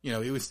a,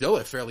 it was still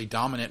a fairly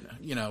dominant,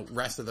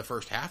 rest of the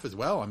first half as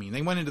well. I mean,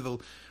 they went into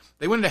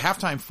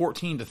halftime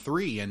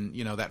 14-3, and,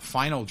 that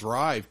final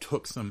drive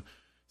took some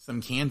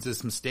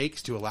Kansas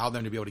mistakes to allow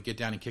them to be able to get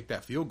down and kick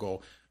that field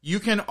goal. You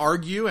can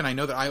argue, and I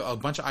know that a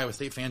bunch of Iowa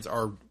State fans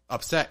are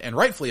upset, and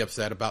rightfully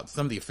upset, about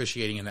some of the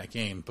officiating in that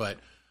game. But,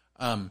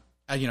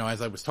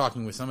 as I was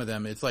talking with some of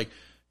them, it's like,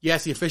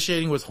 yes, the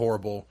officiating was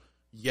horrible.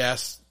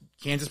 Yes,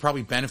 Kansas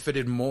probably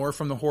benefited more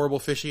from the horrible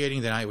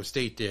officiating than Iowa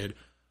State did,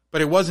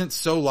 but it wasn't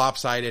so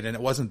lopsided, and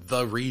it wasn't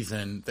the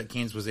reason that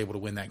Kansas was able to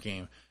win that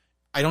game.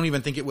 I don't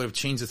even think it would have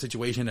changed the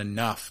situation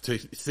enough to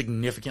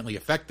significantly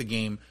affect the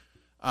game.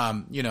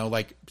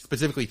 Like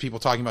specifically people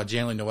talking about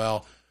Jalen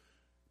Noel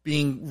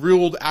being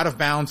ruled out of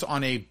bounds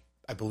on I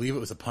believe it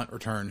was a punt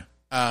return.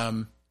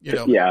 After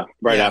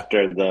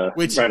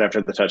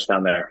the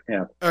touchdown there.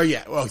 Yeah. Oh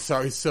yeah. Well,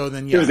 sorry. So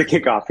then, yeah, it was a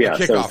kickoff. Yeah.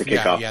 So it was the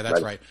kickoff. Yeah,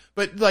 that's right.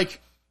 But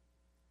like,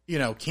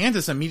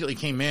 Kansas immediately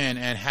came in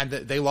and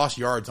they lost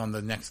yards on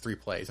the next 3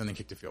 plays and then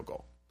kicked a field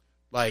goal.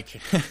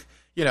 Like,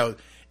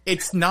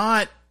 it's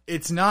not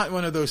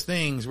one of those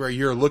things where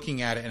you're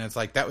looking at it and it's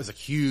like, that was a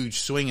huge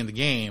swing in the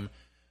game.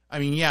 I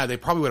mean, yeah, they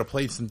probably would have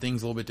played some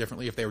things a little bit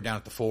differently if they were down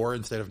at the 4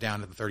 instead of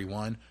down at the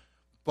 31.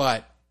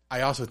 But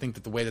I also think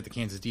that the way that the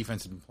Kansas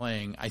defense has been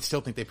playing, I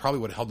still think they probably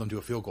would have held them to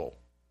a field goal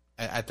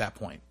at that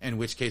point, in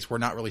which case we're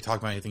not really talking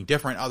about anything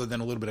different other than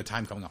a little bit of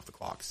time coming off the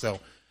clock. So,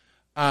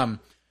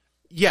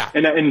 yeah,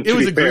 and it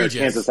was egregious.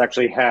 Kansas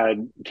actually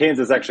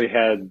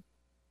had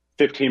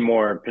 15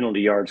 more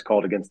penalty yards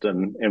called against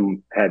them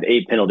and had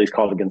 8 penalties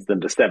called against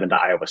them to 7 to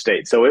Iowa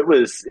State. So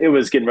it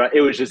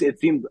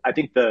seemed, I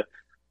think the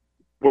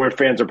word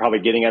fans are probably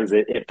getting at is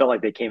it felt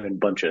like they came in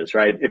bunches,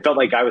 right? It felt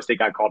like Iowa State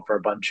got called for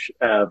a bunch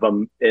of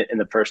them in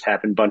the first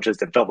half in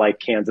bunches. It felt like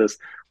Kansas,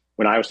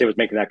 when Iowa State was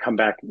making that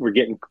comeback, we're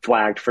getting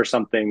flagged for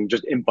something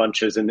just in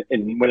bunches. And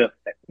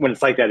when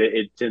it's like that,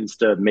 it tends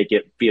to make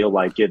it feel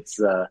like it's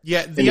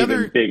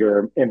even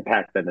bigger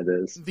impact than it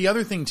is. The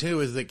other thing too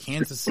is that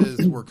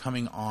Kansas's were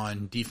coming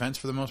on defense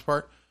for the most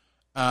part.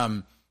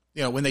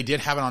 When they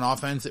did have it on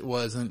offense, it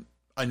wasn't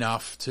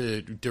enough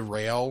to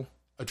derail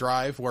a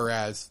drive,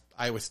 whereas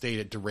Iowa State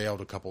had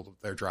derailed a couple of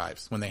their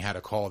drives when they had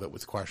a call that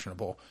was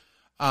questionable.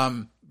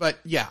 But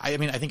yeah, I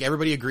mean, I think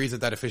everybody agrees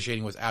that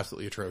officiating was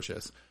absolutely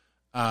atrocious.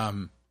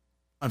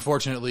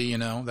 Unfortunately,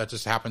 that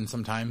just happens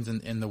sometimes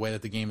in the way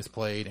that the game is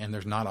played, and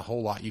there's not a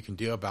whole lot you can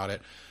do about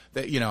it.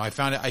 That, I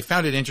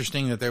found it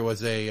interesting that there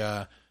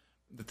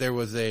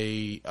was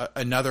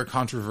another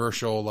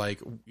controversial,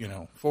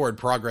 forward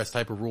progress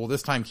type of rule.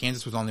 This time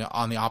Kansas was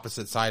on the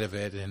opposite side of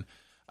it. And,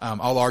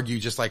 I'll argue,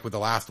 just like with the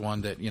last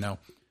one, that,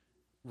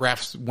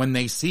 refs, when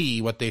they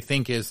see what they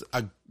think is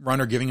a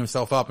runner giving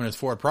himself up and his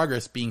forward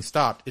progress being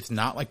stopped, it's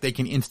not like they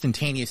can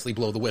instantaneously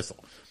blow the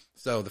whistle.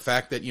 So the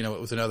fact that, it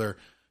was another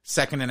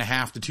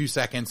 1.5 to 2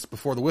 seconds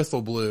before the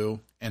whistle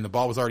blew and the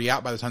ball was already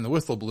out by the time the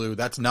whistle blew,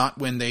 that's not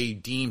when they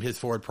deemed his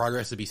forward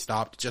progress to be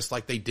stopped, just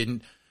like they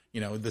didn't,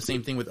 the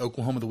same thing with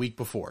Oklahoma the week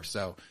before.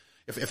 So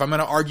if I'm going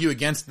to argue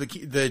against the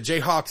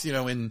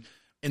Jayhawks,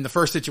 in the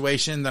first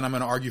situation, then I'm going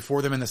to argue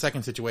for them in the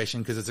second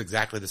situation, because it's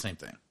exactly the same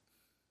thing.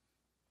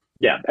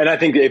 Yeah, and I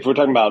think if we're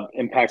talking about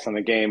impacts on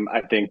the game,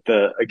 I think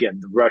the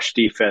rush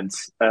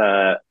defense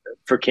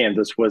for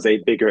Kansas was a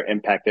bigger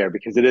impact there,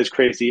 because it is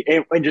crazy,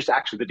 and just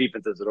actually the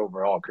defense is it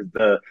overall.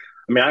 Because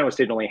Iowa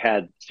State only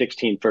had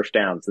 16 first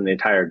downs in the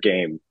entire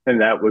game,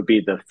 and that would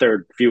be the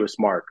third fewest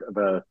mark of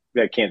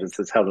that Kansas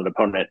has held an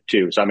opponent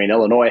to. So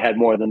Illinois had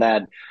more than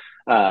that.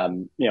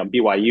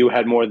 BYU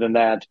had more than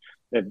that.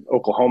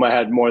 Oklahoma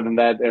had more than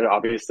that. And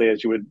obviously,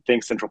 as you would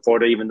think, Central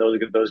Florida, even though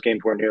those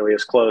games weren't nearly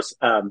as close.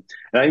 And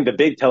I think the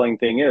big telling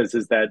thing is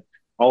that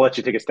I'll let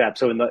you take a stab.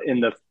 So in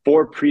the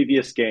 4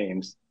 previous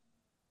games,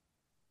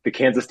 the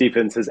Kansas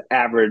defense has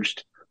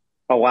averaged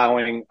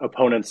allowing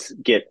opponents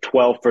get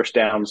 12 first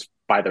downs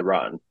by the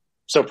run.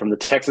 So from the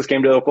Texas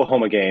game to the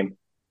Oklahoma game,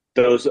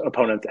 those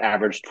opponents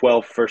averaged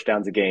 12 first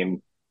downs a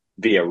game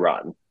via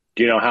run.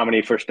 Do you know how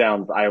many first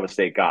downs Iowa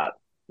State got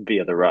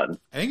via the run?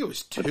 I think it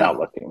was 2. Without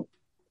looking.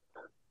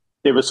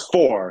 It was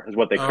 4 is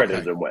what they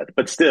credited them with.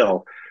 But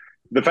still,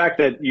 the fact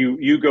that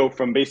you go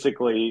from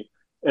basically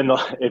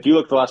if you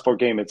look at the last 4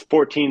 games, it's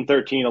 14,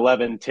 13,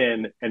 11,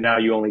 10, and now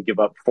you only give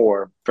up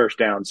 4 first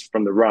downs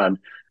from the run.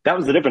 That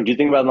was the difference. Do you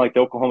think about like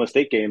the Oklahoma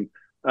State game?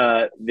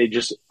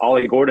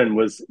 Ollie Gordon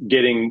was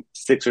getting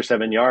 6 or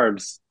 7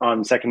 yards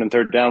on second and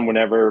third down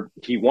whenever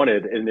he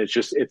wanted. And it's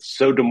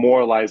so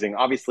demoralizing.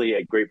 Obviously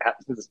a great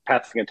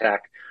passing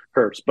attack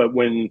hurts, but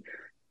when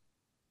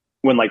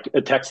like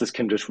a Texas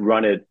can just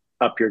run it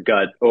up your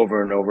gut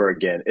over and over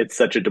again, it's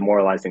such a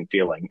demoralizing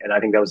feeling. And I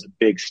think that was a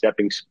big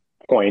stepping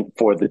point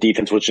for the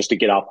defense, was just to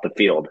get off the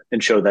field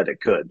and show that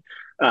it could.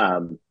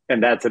 And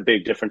that's a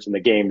big difference in the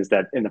game, is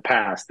that in the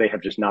past, they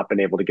have just not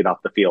been able to get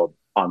off the field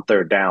on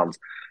third downs.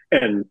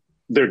 And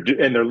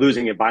they're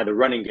losing it by the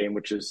running game,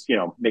 which is,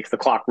 makes the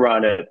clock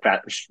run at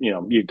that,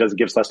 it doesn't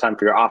give us less time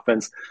for your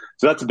offense.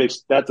 So that's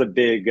a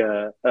big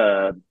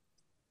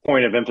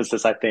point of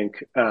emphasis, I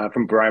think,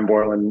 from Brian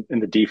Borland in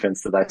the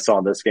defense that I saw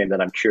in this game,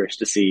 that I'm curious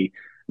to see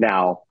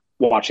now,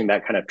 watching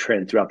that kind of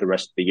trend throughout the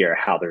rest of the year,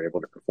 how they're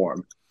able to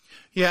perform.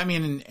 Yeah, I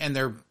mean, and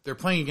they're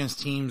playing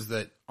against teams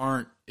that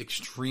aren't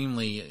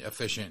extremely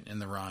efficient in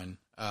the run.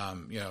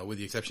 With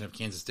the exception of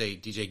Kansas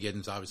State. DJ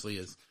Giddens obviously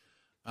is,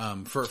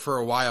 for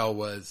a while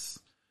was,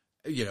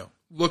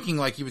 looking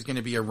like he was going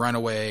to be a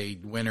runaway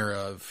winner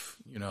of,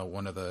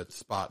 one of the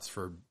spots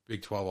for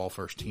Big 12 All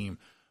First Team.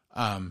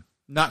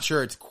 Not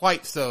sure it's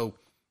quite so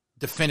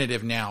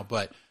definitive now,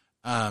 but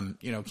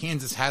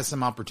Kansas has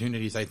some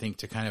opportunities, I think,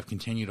 to kind of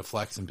continue to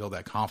flex and build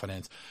that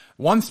confidence.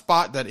 One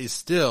spot that is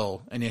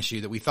still an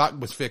issue that we thought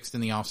was fixed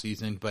in the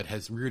offseason, but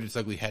has reared its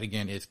ugly head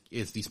again,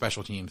 is the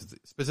special teams,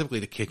 specifically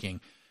the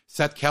kicking.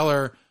 Seth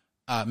Keller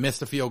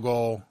missed a field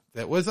goal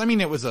that was,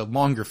 it was a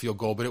longer field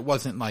goal, but it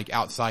wasn't like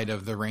outside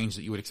of the range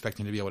that you would expect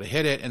him to be able to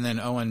hit it. And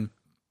then Owen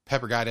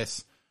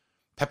Peppergardis,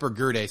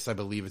 I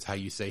believe is how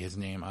you say his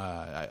name.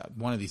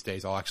 One of these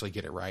days I'll actually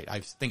get it right. I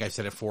think I've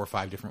said it 4 or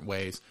 5 different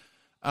ways.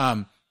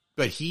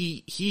 But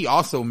he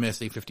also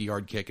missed a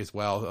 50-yard kick as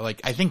well.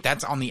 Like, I think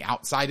that's on the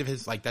outside of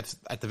his, like, that's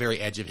at the very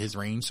edge of his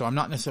range. So I'm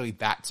not necessarily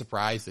that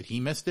surprised that he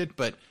missed it.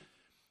 But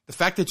the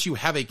fact that you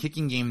have a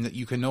kicking game that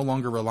you can no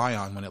longer rely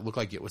on when it looked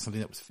like it was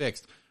something that was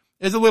fixed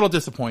is a little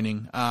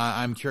disappointing.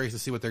 I'm curious to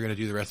see what they're going to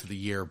do the rest of the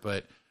year.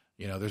 But,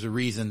 there's a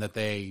reason that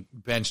they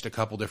benched a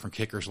couple different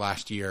kickers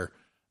last year,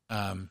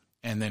 and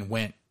then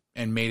went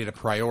and made it a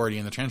priority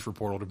in the transfer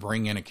portal to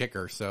bring in a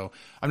kicker. So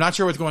I'm not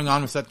sure what's going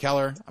on with Seth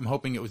Keller. I'm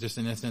hoping it was just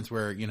an instance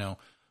where,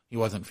 he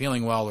wasn't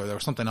feeling well or there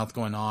was something else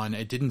going on.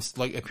 It didn't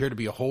appear to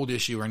be a hold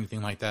issue or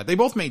anything like that. They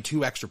both made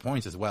 2 extra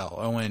points as well.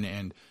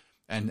 Owen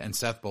and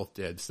Seth both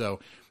did. So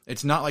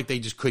it's not like they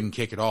just couldn't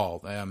kick at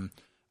all.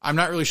 I'm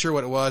not really sure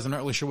what it was. I'm not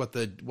really sure what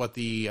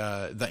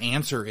the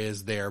answer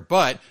is there,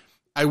 but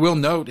I will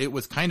note it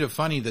was kind of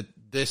funny that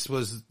this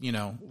was,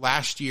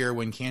 last year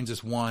when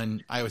Kansas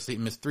won, Iowa State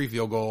missed 3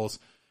 field goals.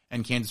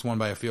 And Kansas won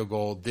by a field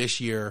goal.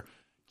 This year,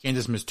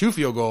 Kansas missed 2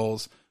 field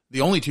goals, the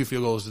only 2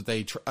 field goals that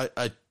they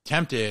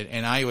attempted,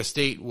 and Iowa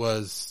State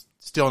was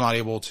still not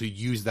able to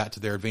use that to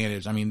their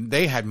advantage.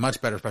 They had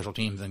much better special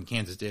teams than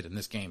Kansas did in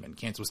this game, and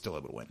Kansas was still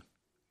able to win.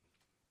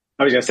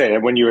 I was going to say,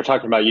 when you were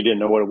talking about you didn't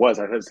know what it was,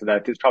 I said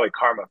that it's probably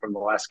karma from the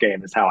last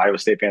game is how Iowa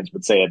State fans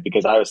would say it,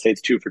 because Iowa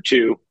State's 2 for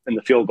 2 in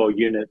the field goal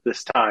unit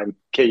this time.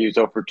 KU's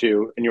 0 for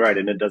 2, and you're right,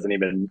 and it doesn't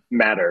even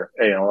matter.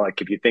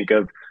 Like if you think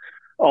of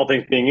all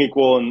things being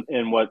equal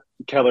and what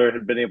Keller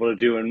had been able to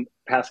do in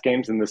past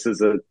games, and this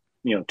is a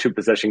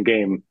 2-possession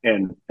game,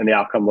 and the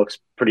outcome looks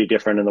pretty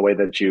different, in the way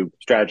that you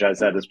strategize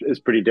that is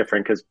pretty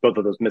different, because both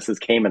of those misses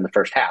came in the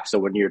first half. So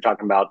when you're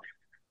talking about,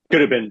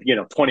 could have been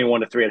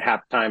 21-3 at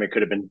halftime, it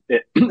could have been,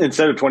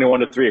 instead of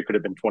 21-3, it could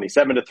have been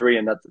 27-3,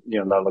 and that's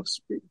that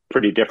looks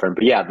pretty different.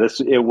 But yeah,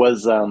 it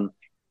was not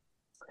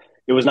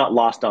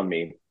lost on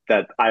me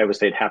that Iowa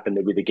State happened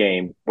to be the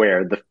game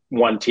where the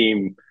one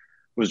team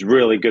was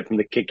really good from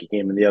the kicking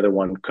game and the other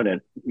one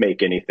couldn't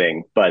make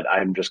anything. But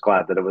I'm just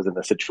glad that it was in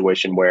a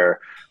situation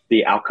where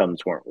the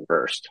outcomes weren't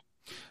reversed.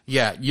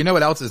 Yeah. You know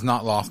what else is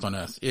not lost on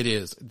us? It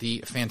is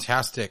the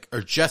fantastic,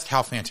 or just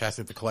how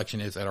fantastic the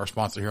collection is at our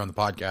sponsor here on the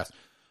podcast,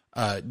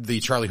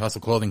 the Charlie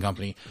Hustle Clothing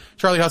Company.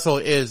 Charlie Hustle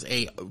is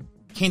a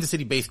Kansas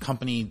City-based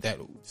company that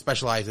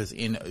specializes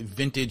in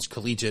vintage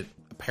collegiate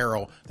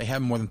apparel. They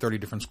have more than 30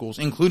 different schools,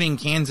 including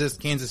Kansas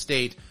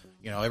State,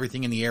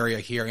 everything in the area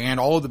here, and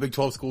all of the Big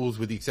 12 schools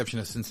with the exception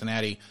of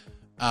Cincinnati.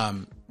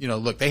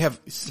 Look, they have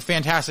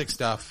fantastic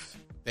stuff,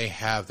 They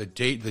have the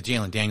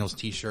Jalen Daniels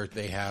t-shirt.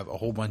 They have a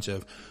whole bunch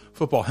of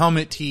football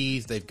helmet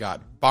tees. They've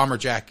got bomber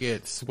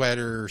jackets,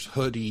 sweaters,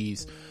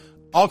 hoodies,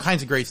 all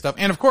kinds of great stuff.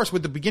 And of course,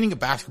 with the beginning of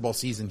basketball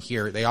season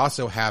here, they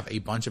also have a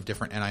bunch of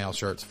different NIL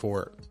shirts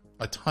for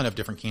a ton of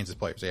different Kansas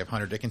players. They have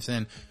Hunter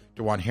Dickinson,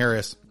 DeJuan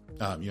Harris,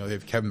 they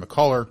have Kevin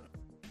McCullough.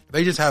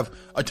 They just have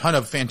a ton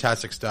of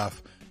fantastic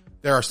stuff.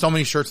 There are so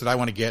many shirts that I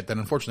want to get that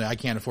unfortunately I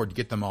can't afford to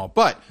get them all,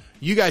 but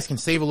you guys can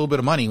save a little bit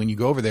of money when you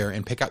go over there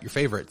and pick out your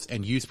favorites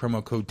and use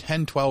promo code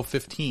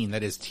 101215.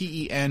 That is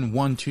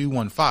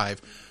TEN1215.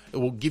 It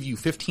will give you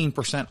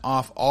 15%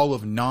 off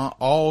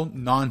all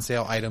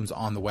non-sale items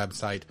on the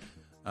website.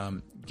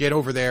 Get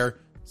over there,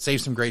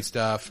 save some great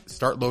stuff,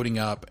 start loading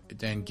up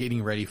and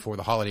getting ready for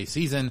the holiday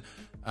season.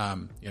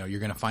 You're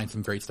going to find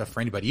some great stuff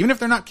for anybody, even if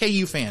they're not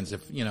KU fans.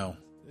 If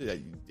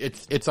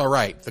it's all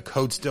right. The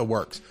code still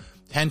works.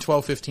 10,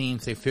 12, 15,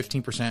 save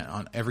 15%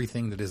 on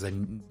everything that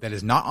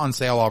is not on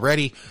sale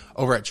already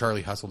over at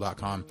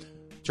charliehustle.com.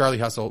 Charlie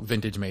Hustle,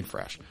 vintage made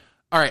fresh.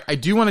 All right.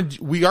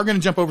 We are going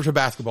to jump over to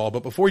basketball,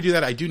 but before we do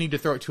that, I do need to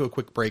throw it to a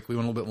quick break. We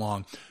went a little bit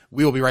long.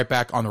 We will be right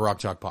back on the Rock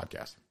Chalk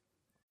Podcast.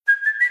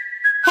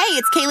 Hey,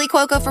 it's Kaylee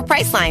Cuoco for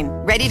Priceline.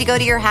 Ready to go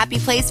to your happy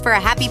place for a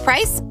happy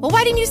price? Well,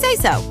 why didn't you say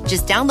so?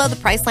 Just download the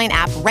Priceline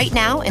app right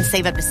now and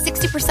save up to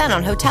 60%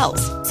 on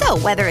hotels. So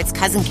whether it's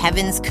Cousin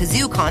Kevin's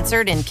Kazoo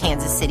Concert in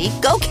Kansas City,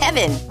 go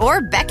Kevin,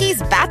 or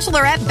Becky's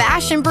Bachelorette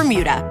Bash in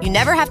Bermuda, you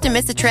never have to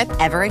miss a trip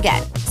ever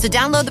again. So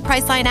download the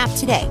Priceline app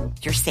today.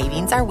 Your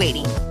savings are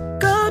waiting.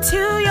 Go to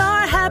your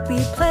happy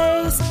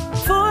place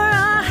for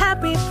a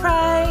happy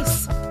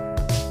price.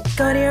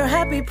 Go to your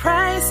happy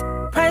price,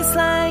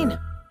 Priceline.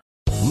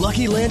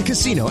 Lucky Land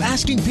Casino,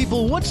 asking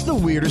people, what's the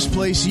weirdest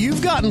place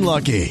you've gotten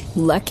lucky?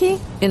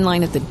 Lucky? In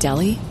line at the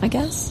deli, I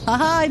guess?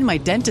 Aha, in my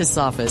dentist's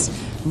office.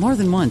 More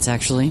than once,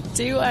 actually.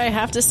 Do I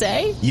have to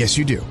say? Yes,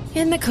 you do.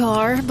 In the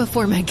car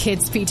before my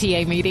kids'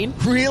 PTA meeting.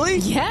 Really?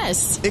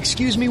 Yes.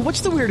 Excuse me,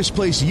 what's the weirdest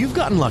place you've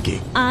gotten lucky?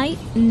 I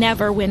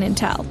never win and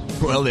tell.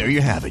 Well, there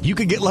you have it. You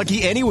can get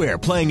lucky anywhere,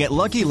 playing at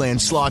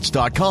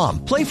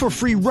LuckyLandSlots.com. Play for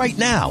free right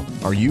now.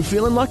 Are you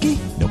feeling lucky?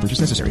 No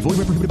purchase necessary. Void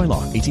where prohibited by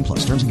law. 18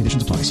 plus. Terms and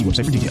conditions apply. See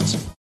website for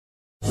details.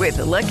 With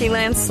the Lucky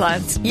Land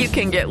Slots, you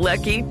can get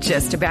lucky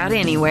just about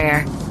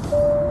anywhere.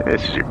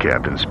 This is your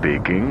captain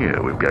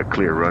speaking. We've got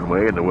clear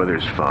runway and the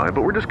weather's fine,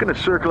 but we're just going to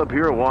circle up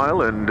here a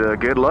while and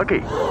get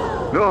lucky.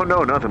 No,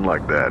 nothing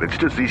like that. It's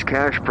just these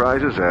cash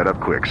prizes add up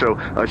quick. So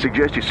I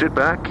suggest you sit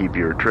back, keep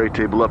your tray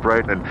table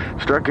upright, and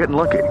start getting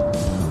lucky.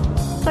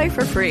 Play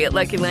for free at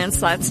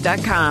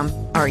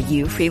LuckyLandSlots.com. Are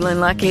you feeling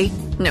lucky?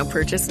 No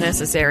purchase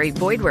necessary.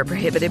 Void where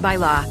prohibited by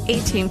law.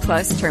 18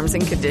 plus terms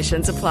and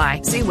conditions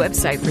apply. See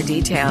website for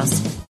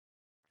details.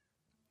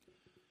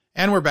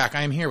 And we're back.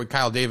 I am here with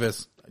Kyle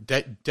Davis,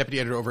 deputy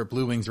editor over at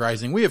Blue Wings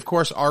Rising. We, of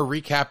course, are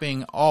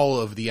recapping all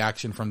of the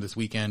action from this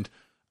weekend.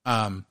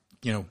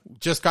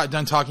 Just got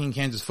done talking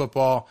Kansas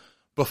football.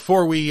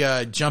 Before we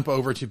jump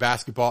over to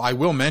basketball, I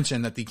will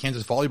mention that the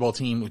Kansas volleyball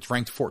team, which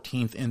ranked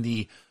 14th in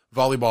the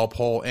volleyball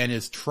poll and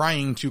is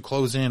trying to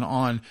close in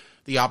on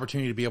the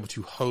opportunity to be able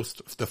to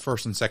host the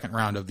first and second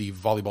round of the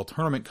volleyball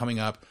tournament coming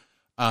up.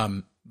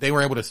 They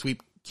were able to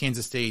sweep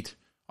Kansas State.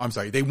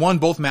 They won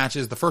both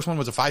matches. The first one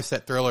was a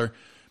 5-set thriller.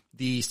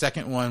 The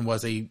second one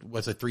was a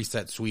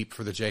 3-set sweep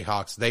for the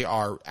Jayhawks. They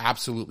are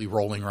absolutely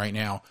rolling right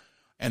now,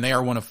 and they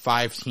are one of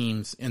 5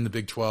 teams in the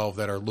Big 12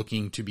 that are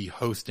looking to be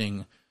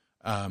hosting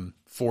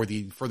for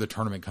the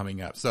tournament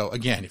coming up. So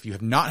again, if you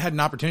have not had an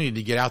opportunity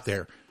to get out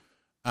there,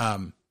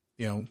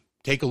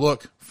 take a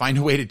look, find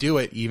a way to do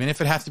it, even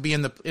if it has to be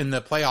in the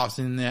playoffs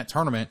in that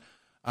tournament.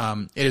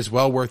 It is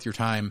well worth your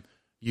time.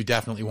 You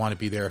definitely want to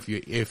be there if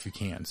you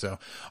can. So,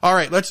 all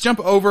right, let's jump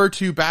over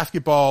to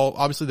basketball.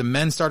 Obviously, the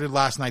men started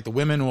last night. The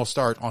women will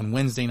start on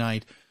Wednesday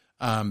night.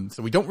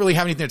 So we don't really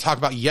have anything to talk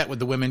about yet with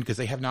the women because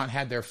they have not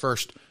had their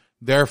first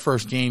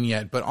game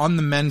yet. But on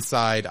the men's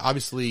side,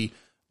 obviously,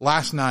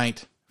 last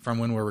night from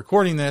when we're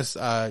recording this,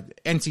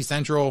 NC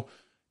Central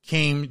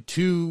came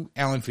to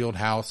Allen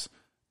Fieldhouse.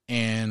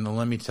 And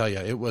let me tell you,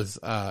 it was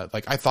I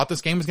thought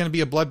this game was going to be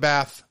a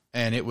bloodbath,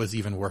 and it was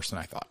even worse than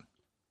I thought.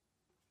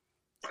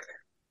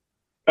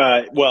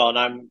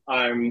 And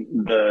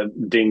I'm the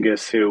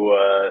dingus who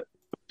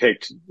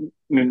picked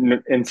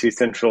NC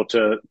Central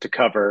to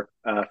cover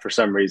for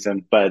some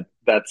reason, but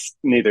that's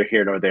neither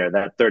here nor there.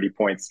 That 30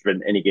 points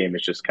in any game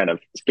is just kind of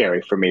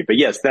scary for me. But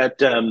yes,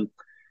 that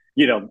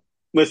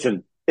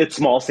listen, it's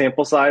small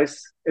sample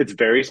size. It's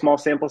very small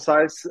sample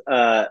size.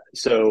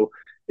 So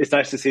it's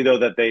nice to see though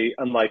that they,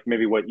 unlike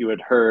maybe what you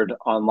had heard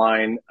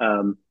online,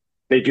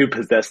 they do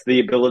possess the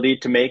ability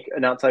to make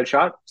an outside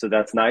shot. So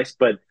that's nice,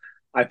 but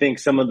I think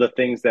some of the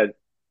things that,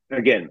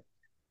 again,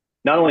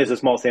 not only is a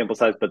small sample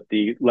size, but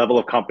the level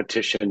of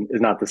competition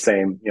is not the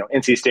same.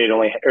 NC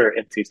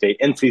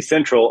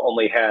Central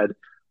only had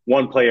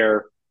one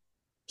player,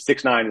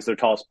 6'9" is their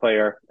tallest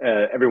player.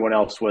 Everyone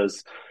else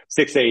was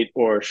 6'8"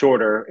 or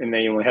shorter, and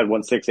they only had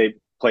one 6'8"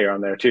 player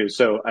on there too.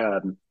 So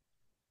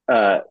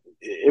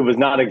it was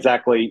not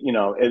exactly,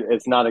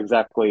 it's not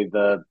exactly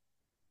the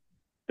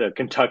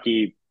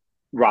Kentucky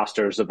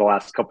rosters of the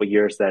last couple of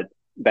years that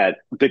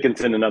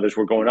Dickinson and others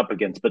were going up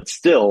against. But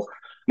still,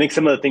 I think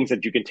some of the things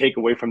that you can take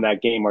away from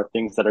that game are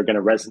things that are going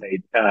to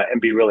resonate and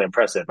be really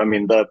impressive. I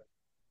mean, the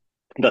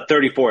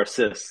 34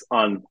 assists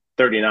on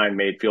 39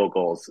 made field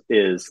goals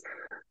is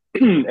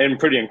and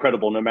pretty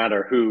incredible no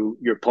matter who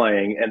you're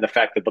playing. And the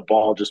fact that the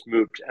ball just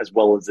moved as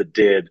well as it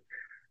did,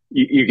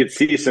 you could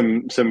see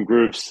some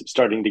groups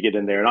starting to get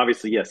in there. And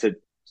obviously, yes,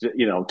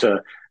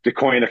 to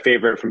coin a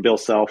favorite from Bill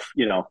Self,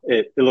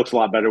 it looks a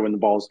lot better when the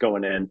ball's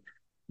going in.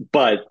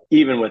 But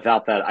even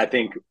without that, I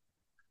think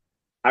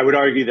I would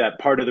argue that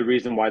part of the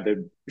reason why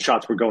the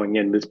shots were going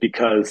in is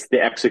because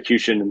the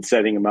execution and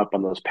setting them up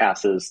on those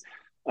passes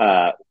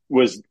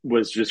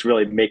was just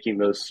really making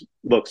those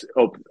looks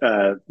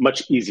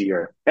much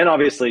easier. And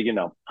obviously,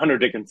 Hunter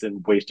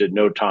Dickinson wasted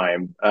no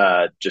time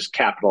just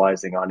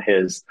capitalizing on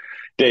his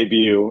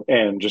debut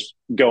and just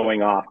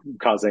going off,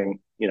 causing,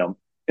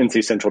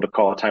 NC Central to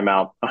call a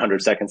timeout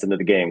 100 seconds into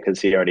the game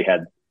because he already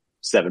had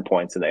 7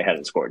 points and they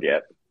hadn't scored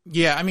yet.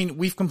 Yeah, I mean,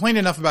 we've complained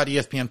enough about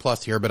ESPN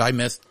Plus here, but I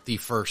missed the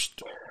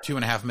first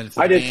 2.5 minutes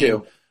of the game. I did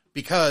too.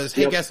 Because,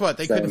 hey, guess what?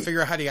 They couldn't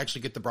figure out how to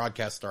actually get the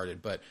broadcast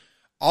started. But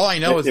all I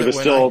know is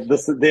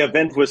that the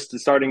event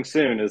was starting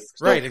soon. Is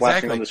still right,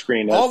 flashing on the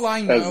screen. All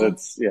I know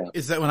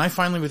is that when I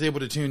finally was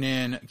able to tune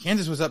in,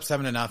 Kansas was up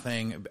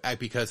 7-0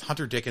 because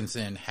Hunter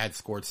Dickinson had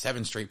scored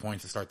 7 straight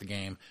points to start the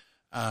game.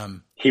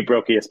 He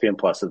broke ESPN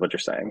Plus, is what you're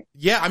saying.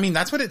 Yeah, I mean,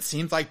 that's what it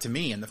seemed like to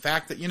me. And the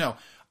fact that,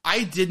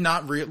 I did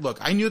not look,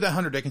 I knew that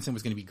Hunter Dickinson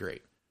was going to be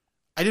great.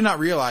 I did not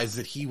realize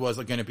that he was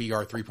going to be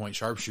our 3-point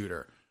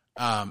sharpshooter.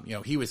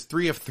 He was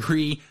 3 of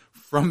 3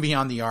 from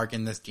beyond the arc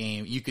in this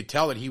game. You could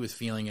tell that he was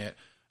feeling it.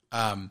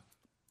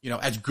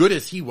 As good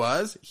as he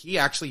was, he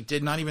actually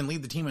did not even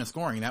lead the team in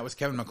scoring. That was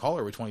Kevin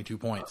McCullough with 22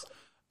 points.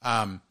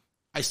 I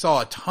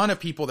saw a ton of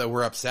people that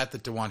were upset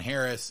that DeJuan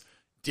Harris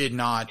did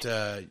not,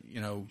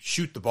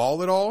 shoot the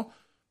ball at all.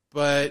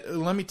 But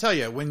let me tell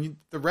you, when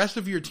the rest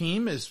of your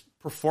team is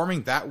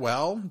performing that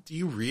well, do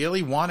you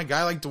really want a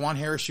guy like DeJuan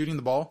Harris shooting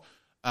the ball?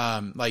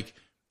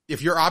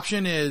 If your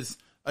option is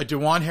a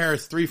DeJuan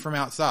Harris 3 from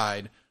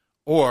outside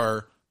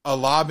or a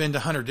lob into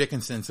Hunter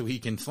Dickinson so he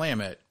can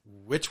slam it,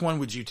 which one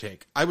would you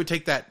take? I would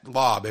take that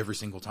lob every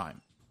single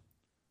time.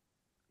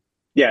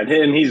 Yeah,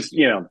 and he's,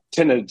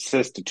 10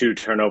 assists to 2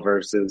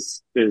 turnovers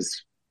is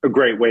a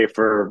great way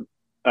for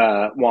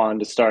Juan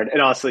to start.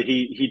 And honestly,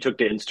 he took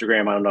to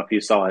Instagram. I don't know if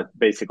you saw it.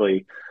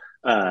 Basically,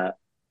 the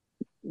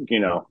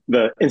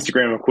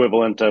Instagram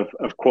equivalent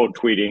of quote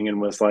tweeting and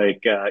was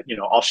like,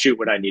 I'll shoot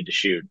when I need to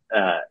shoot.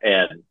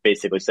 And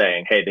basically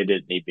saying, hey, they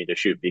didn't need me to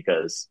shoot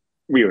because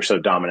we were so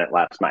dominant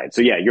last night.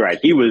 So yeah, you're right.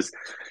 He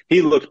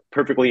looked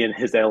perfectly in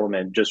his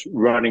element, just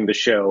running the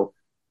show,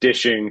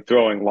 dishing,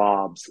 throwing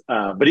lobs.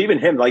 But even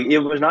him, it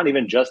was not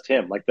even just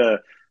him.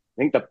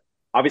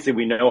 Obviously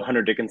we know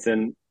Hunter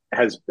Dickinson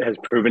has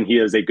proven he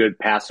is a good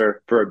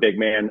passer for a big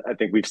man. I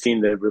think we've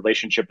seen the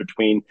relationship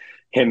between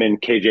him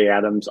and KJ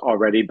Adams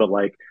already, but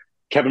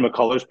Kevin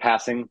McCullough's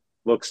passing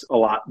looks a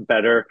lot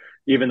better.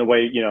 Even the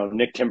way,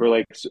 Nick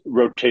Timberlake's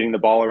rotating the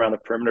ball around the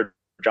perimeter.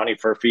 Johnny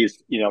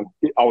Furphy's,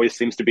 always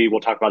seems to be,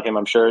 we'll talk about him,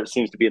 I'm sure, it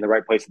seems to be in the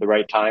right place at the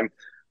right time.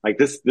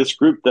 This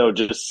group though,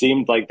 just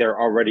seemed like they're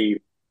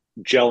already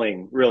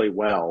gelling really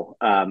well.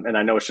 And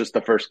I know it's just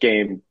the first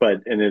game,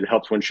 and it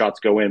helps when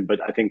shots go in, but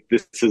I think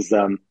this is,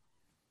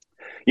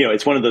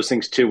 it's one of those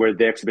things too, where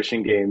the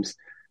exhibition games,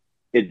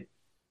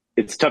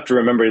 it's tough to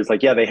remember. It's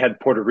they had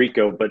Puerto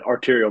Rico, but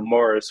Arterio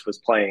Morris was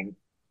playing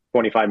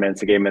 25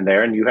 minutes a game in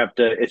there. And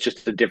it's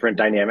just a different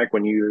dynamic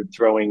when you're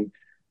throwing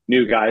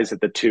new guys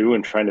at the 2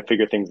 and trying to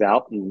figure things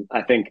out. And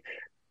I think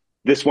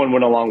this one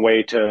went a long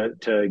way to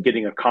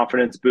getting a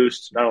confidence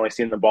boost, not only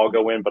seeing the ball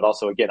go in, but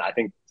also, again, I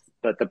think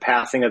that the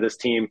passing of this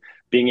team,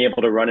 being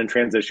able to run in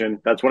transition,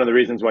 that's one of the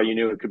reasons why you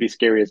knew it could be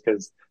scary, is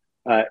because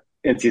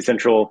NC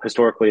Central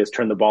historically has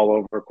turned the ball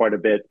over quite a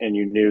bit, and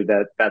you knew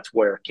that that's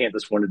where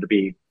Kansas wanted to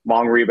be.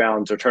 Long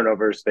rebounds or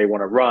turnovers, they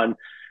want to run.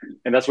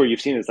 And that's where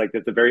you've seen it's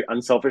a very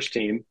unselfish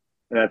team.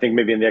 And I think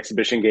maybe in the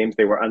exhibition games,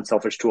 they were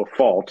unselfish to a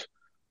fault.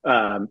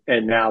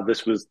 And now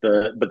this was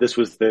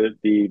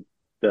the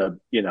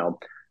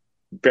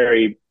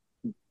very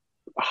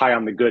high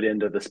on the good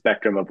end of the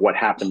spectrum of what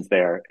happens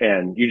there.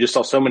 And you just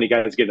saw so many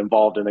guys get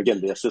involved. And again,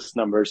 the assist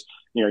numbers,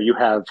 you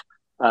have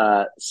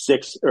 4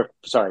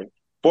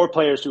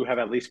 players who have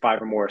at least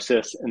 5 or more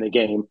assists in the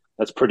game.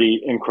 That's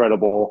pretty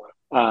incredible.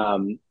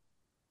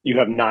 You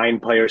have 9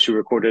 players who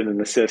recorded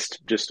an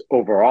assist just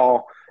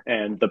overall.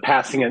 And the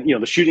passing and,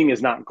 the shooting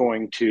is not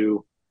going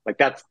to,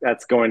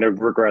 that's going to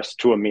regress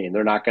to a mean.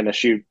 They're not going to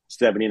shoot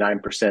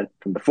 79%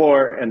 from the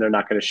floor, and they're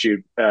not going to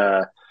shoot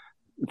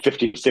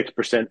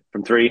 56%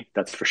 from 3.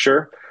 That's for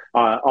sure.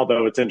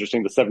 Although it's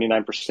interesting, the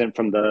 79%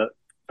 from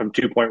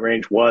 2-point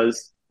range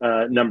was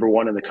number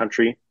 1 in the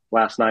country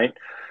last night.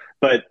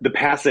 But the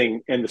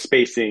passing and the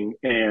spacing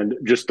and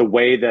just the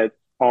way that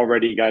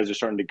already guys are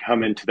starting to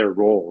come into their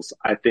roles,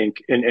 I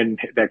think, and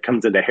that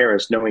comes into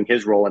Harris knowing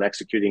his role and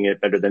executing it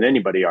better than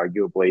anybody,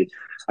 arguably.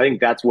 I think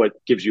that's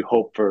what gives you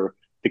hope for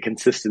the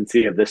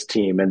consistency of this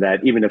team, and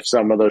that even if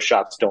some of those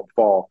shots don't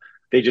fall,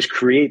 they just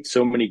create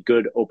so many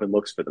good open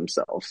looks for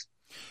themselves.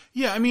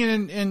 Yeah, I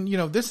mean, and you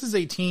know, this is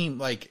a team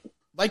like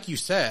you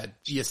said,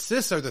 the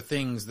assists are the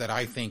things that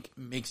I think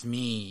makes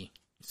me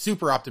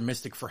super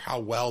optimistic for how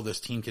well this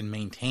team can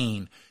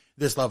maintain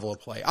this level of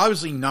play.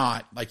 Obviously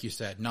not, like you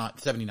said, not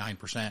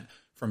 79%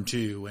 from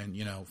 2 and,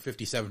 you know,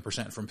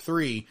 57% from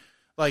 3.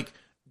 Like,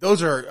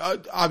 those are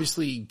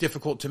obviously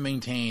difficult to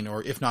maintain,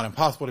 or if not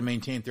impossible to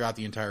maintain throughout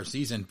the entire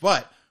season.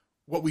 But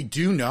what we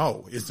do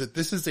know is that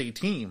this is a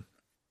team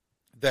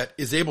that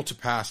is able to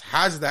pass,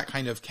 has that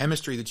kind of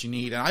chemistry that you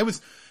need. And I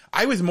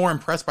was more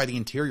impressed by the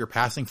interior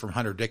passing from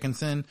Hunter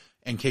Dickinson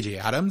and KJ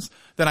Adams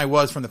than I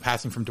was from the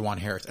passing from DeJuan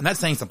Harris. And that's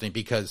saying something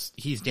because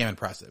he's damn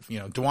impressive. You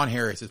know, DeJuan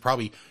Harris is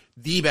probably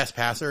the best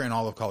passer in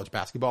all of college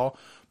basketball.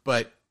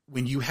 But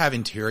when you have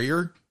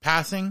interior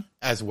passing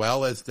as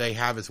well as they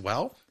have as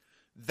well,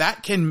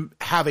 that can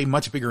have a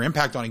much bigger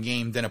impact on a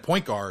game than a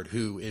point guard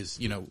who is,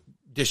 you know,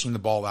 dishing the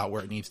ball out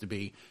where it needs to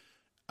be.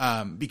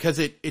 Because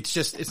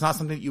it's not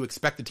something that you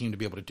expect the team to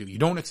be able to do. You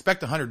don't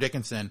expect Hunter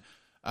Dickinson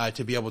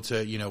to be able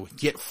to, you know,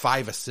 get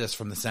 5 assists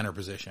from the center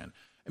position.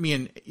 I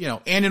mean, you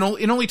know, and in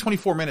only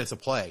 24 minutes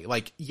of play.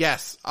 Like,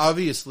 yes,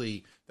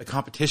 obviously the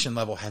competition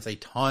level has a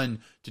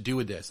ton to do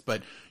with this,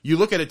 but you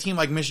look at a team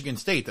like Michigan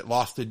State that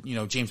lost to, you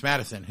know, James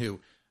Madison, who,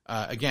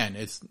 again,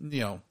 it's,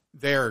 you know,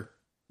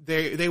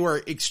 they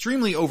were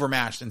extremely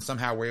overmatched and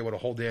somehow were able to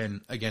hold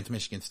in against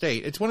Michigan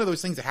State. It's one of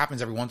those things that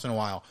happens every once in a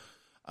while.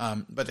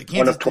 But the Kansas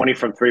one of 20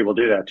 from 3 will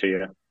do that to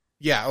you.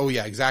 Yeah. Oh,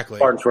 yeah. Exactly.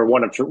 Spartans were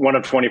one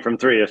of 20 from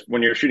 3.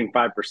 When you're shooting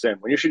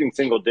 5%, when you're shooting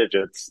single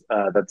digits,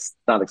 that's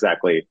not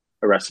exactly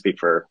a recipe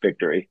for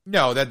victory.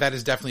 No, that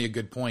is definitely a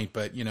good point.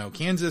 But you know,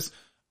 Kansas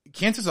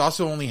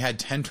also only had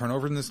 10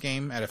 turnovers in this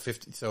game at a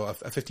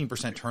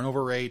 15%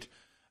 turnover rate.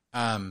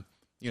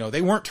 You know,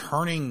 they weren't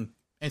turning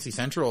NC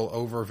Central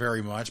over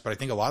very much, but I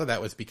think a lot of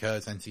that was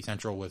because NC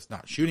Central was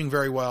not shooting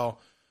very well.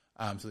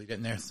 So they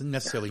didn't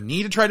necessarily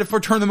need to try to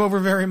turn them over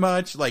very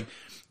much. Like,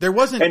 there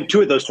wasn't. And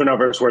 2 of those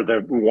turnovers were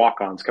the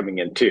walk-ons coming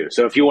in too.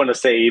 So if you want to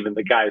say even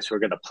the guys who are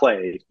going to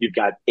play, you've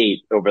got 8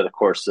 over the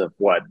course of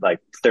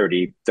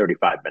 30,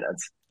 35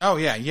 minutes. Oh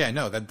yeah. Yeah.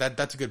 No,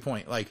 that's a good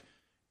point. Like,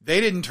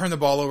 they didn't turn the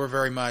ball over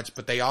very much,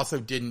 but they also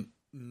didn't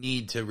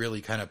need to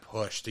really kind of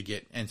push to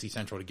get NC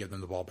Central to give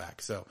them the ball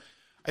back. So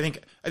I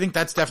think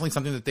that's definitely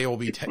something that they will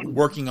be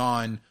working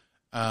on,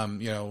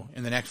 you know,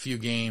 in the next few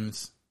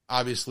games.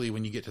 Obviously,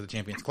 when you get to the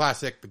Champions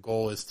Classic, the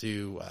goal is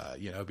to,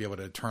 you know, be able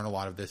to turn a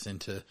lot of this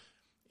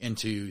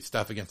into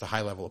stuff against a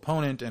high level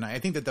opponent. And I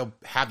think that they'll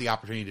have the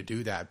opportunity to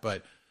do that.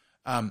 But,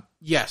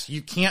 yes,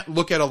 you can't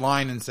look at a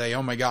line and say,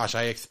 oh my gosh,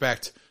 I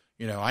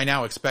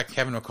now expect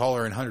Kevin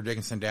McCullough and Hunter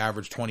Dickinson to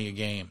average 20 a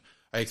game.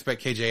 I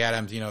expect KJ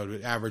Adams, you know,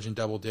 to average in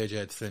double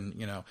digits. And,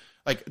 you know,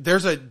 like there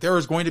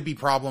is going to be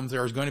problems.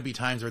 There is going to be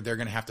times where they're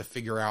going to have to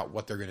figure out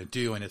what they're going to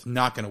do, and it's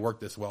not going to work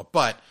this well.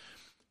 But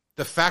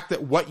the fact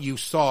that what you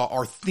saw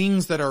are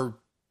things that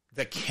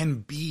can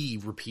be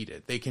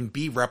repeated. They can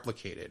be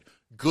replicated.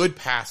 Good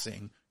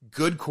passing,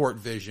 good court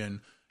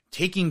vision,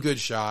 taking good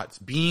shots,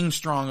 being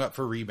strong up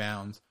for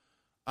rebounds.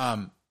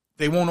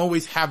 They won't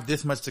always have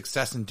this much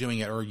success in doing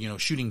it, or, you know,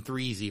 shooting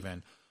threes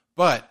even,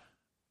 but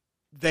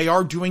they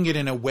are doing it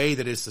in a way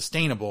that is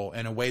sustainable,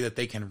 and a way that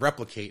they can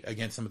replicate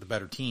against some of the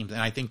better teams.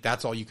 And I think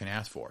that's all you can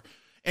ask for.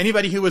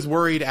 Anybody who was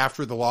worried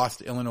after the loss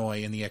to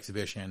Illinois in the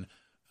exhibition,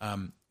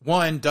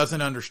 one,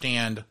 doesn't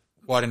understand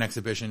what an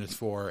exhibition is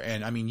for.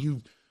 And I mean,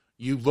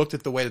 you looked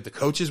at the way that the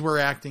coaches were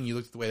acting. You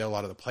looked at the way that a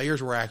lot of the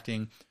players were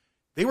acting.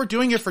 They were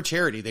doing it for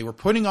charity. They were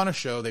putting on a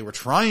show. They were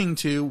trying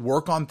to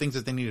work on things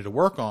that they needed to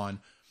work on.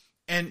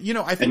 And, you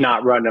know, I think, and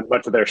not run a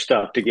bunch of their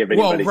stuff to give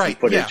anybody some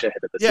footage ahead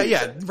of the season.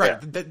 Yeah, right.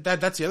 Yeah.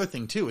 That's the other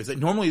thing too, is that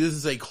normally this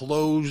is a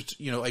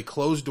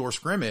closed door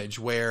scrimmage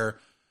where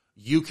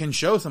you can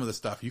show some of the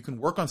stuff. You can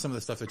work on some of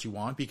the stuff that you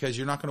want, because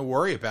you're not going to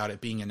worry about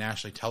it being a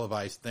nationally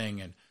televised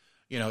thing. And,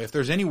 you know, if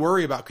there's any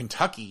worry about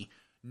Kentucky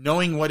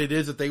knowing what it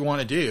is that they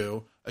want to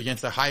do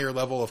against a higher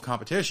level of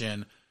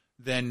competition,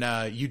 then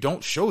you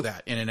don't show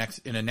that in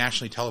a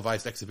nationally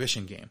televised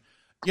exhibition game.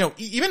 You know,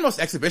 even most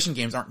exhibition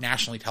games aren't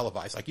nationally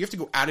televised. Like, you have to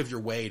go out of your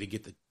way to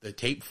get the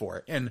tape for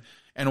it.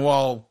 And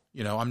while,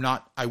 you know,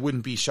 I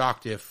wouldn't be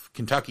shocked if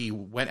Kentucky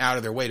went out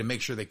of their way to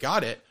make sure they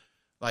got it,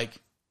 like,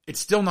 it's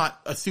still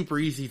not a super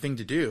easy thing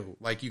to do,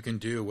 like you can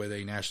do with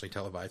a nationally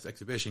televised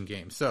exhibition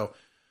game. So,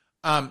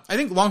 I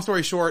think, long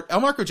story short,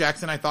 Elmarko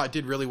Jackson, I thought,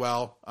 did really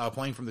well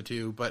playing from the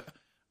 2, but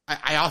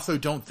I also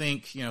don't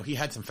think, you know, he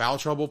had some foul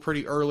trouble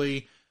pretty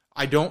early.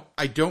 I don't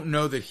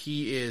know that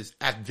he is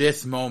at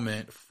this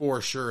moment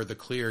for sure the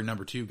clear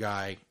number 2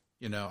 guy.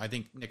 You know, I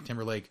think Nick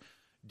Timberlake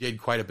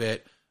did quite a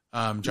bit.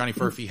 Johnny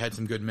Furphy had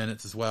some good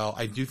minutes as well.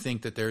 I do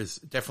think that there's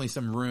definitely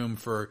some room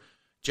for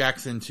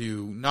Jackson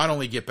to not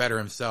only get better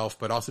himself,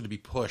 but also to be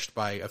pushed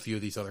by a few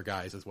of these other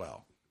guys as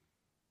well.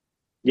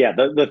 Yeah,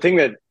 the thing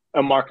that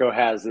Marco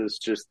has is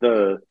just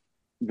the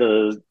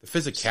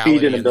physicality,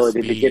 speed and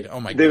ability to get.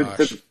 Oh my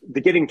gosh, the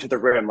getting to the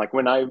rim. Like,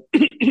 when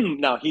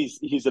now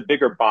he's a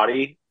bigger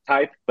body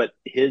type, but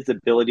his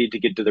ability to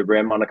get to the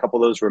rim on a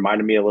couple of those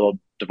reminded me a little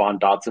Devon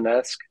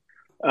Dotson-esque.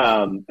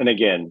 And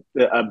again,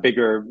 a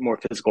bigger, more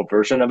physical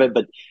version of it.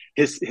 But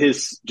his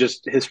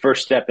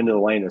first step into the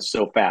lane is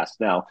so fast.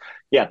 Now,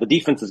 yeah, the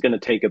defense is going to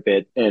take a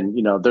bit, and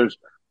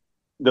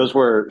those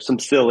were some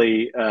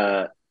silly.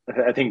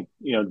 I think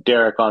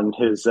Derek on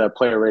his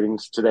player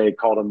ratings today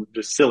called them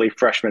just silly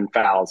freshman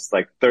fouls,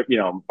 like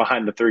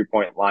behind the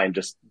 3-point line,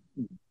 just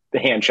the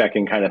hand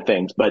checking kind of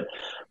things. But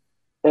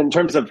in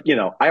terms of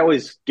I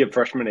always give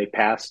freshmen a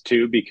pass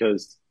too,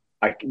 because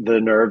the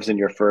nerves in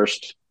your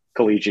first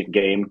collegiate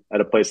game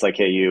at a place like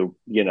KU,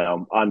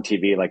 on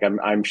TV, like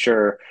I'm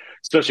sure,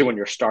 especially when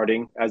you're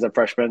starting as a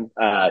freshman,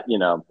 that's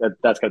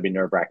got to be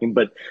nerve wracking.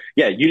 But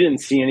yeah, you didn't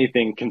see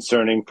anything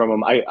concerning from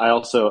him. I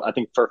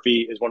think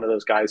Furphy is one of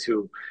those guys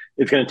who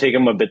it's going to take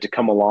him a bit to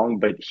come along,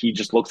 but he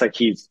just looks like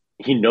he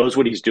knows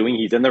what he's doing.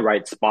 He's in the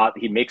right spot.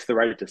 He makes the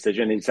right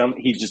decision.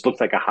 He just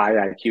looks like a high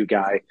IQ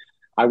guy.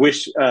 I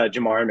wish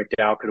Jamari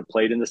McDowell could have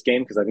played in this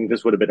game, because I think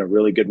this would have been a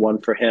really good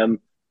one for him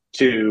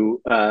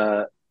to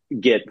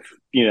get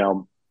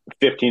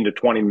 15 to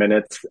 20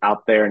 minutes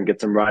out there and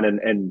get some run,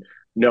 and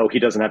no, he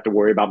doesn't have to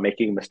worry about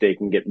making a mistake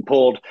and getting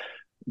pulled.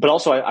 But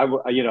also,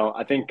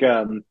 I think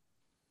I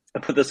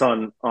put this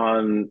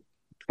on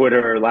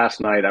Twitter last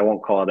night. I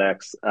won't call it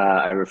X.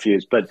 I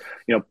refuse. But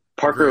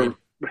Parker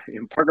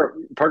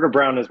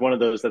Brown is one of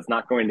those that's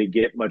not going to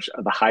get much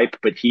of the hype,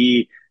 but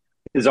he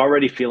is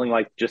already feeling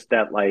like just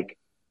that, like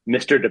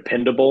Mr.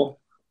 Dependable,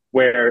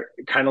 where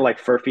kind of like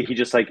Furphy,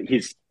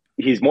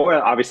 he's more,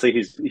 obviously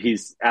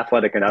he's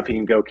athletic enough. He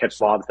can go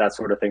catch lobs, that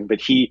sort of thing. But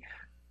he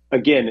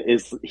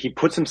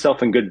puts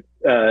himself in good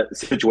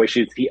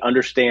situations. He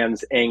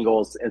understands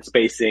angles and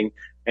spacing,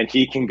 and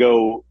you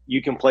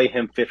can play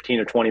him 15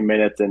 or 20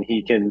 minutes and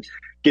he can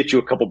get you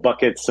a couple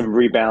buckets, some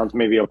rebounds,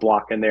 maybe a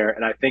block in there.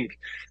 And I think,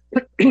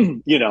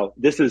 I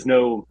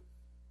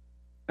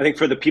think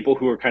for the people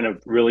who are kind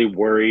of really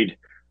worried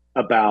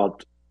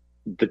about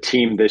the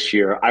team this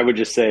year, I would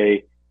just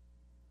say,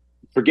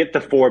 forget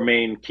the 4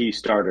 main key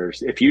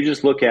starters. If you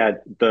just look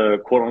at the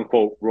quote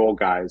unquote role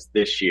guys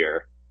this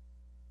year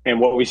and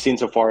what we've seen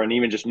so far, and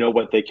even just know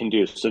what they can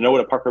do. So know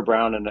what a Parker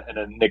Brown and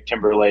a Nick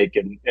Timberlake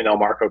and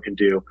Elmarko can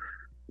do,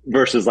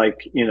 versus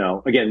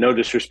again, no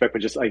disrespect,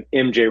 but just like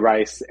MJ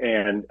Rice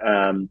and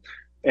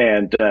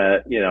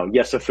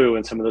Yesufu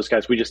and some of those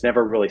guys, we just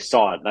never really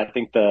saw it. And I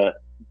think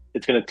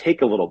it's going to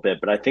take a little bit,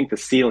 but I think the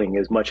ceiling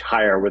is much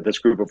higher with this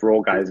group of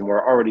role guys. And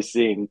we're already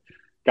seeing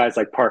guys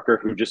like Parker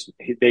who just,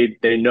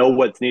 they know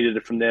what's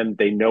needed from them.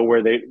 They know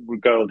where they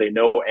would go. They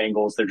know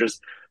angles. They're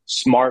just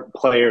smart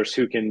players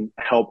who can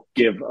help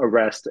give a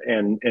rest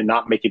and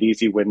not make it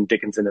easy when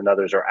Dickinson and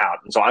others are out.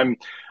 And so I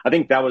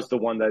think that was the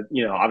one that,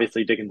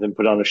 obviously Dickinson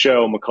put on a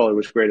show. McCullough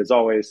was great as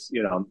always.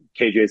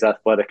 KJ's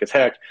athletic as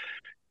heck.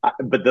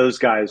 But those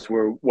guys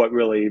were what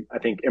really, I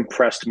think,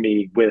 impressed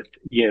me with,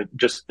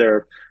 just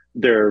their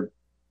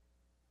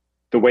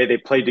the way they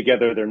played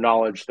together, their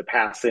knowledge, the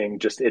passing,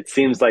 just it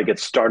seems like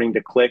it's starting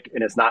to click,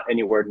 and it's not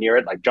anywhere near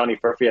it. Like Johnny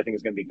Furphy, I think,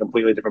 is going to be a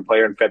completely different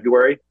player in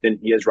February than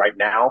he is right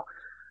now.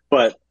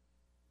 But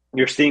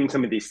you're seeing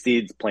some of these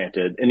seeds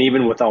planted. And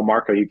even with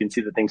Elmarko, you can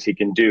see the things he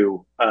can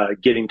do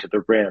getting to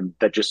the rim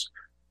that just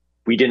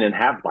we didn't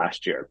have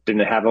last year,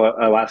 didn't have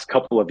a last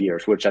couple of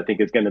years, which I think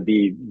is going to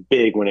be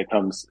big when it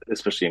comes,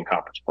 especially in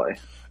conference play.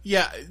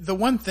 Yeah, the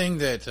one thing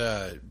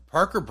that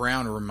Parker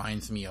Brown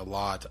reminds me a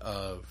lot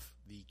of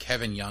the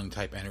Kevin Young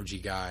type energy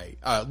guy,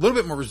 a little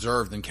bit more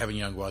reserved than Kevin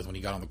Young was when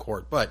he got on the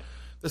court, but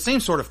the same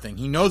sort of thing.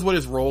 He knows what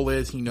his role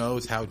is. He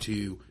knows how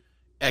to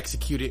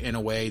execute it in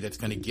a way that's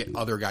going to get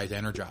other guys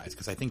energized.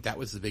 Because I think that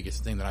was the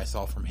biggest thing that I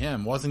saw from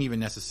him. Wasn't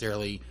even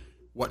necessarily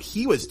what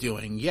he was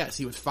doing. Yes,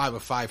 he was 5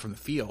 of 5 from the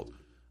field.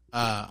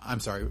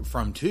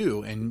 From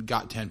 2 and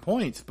got 10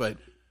 points. But,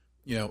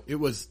 it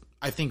was,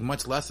 I think,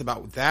 much less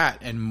about that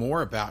and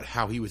more about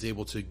how he was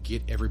able to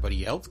get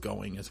everybody else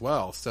going as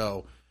well.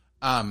 So,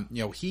 I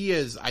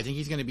think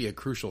he's going to be a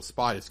crucial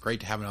spot. It's great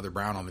to have another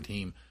Brown on the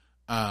team.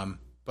 Johnny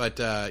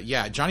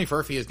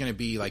Furphy is going to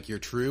be like your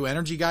true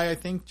energy guy, I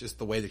think, just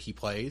the way that he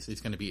plays.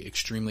 He's going to be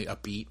extremely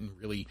upbeat and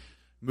really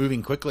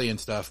moving quickly and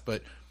stuff.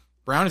 But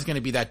Brown is going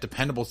to be that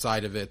dependable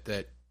side of it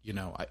that,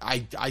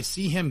 I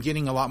see him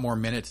getting a lot more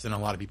minutes than a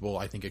lot of people,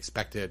 I think,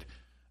 expected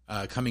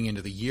coming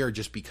into the year,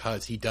 just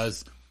because he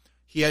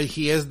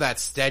is that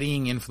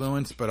steadying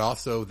influence, but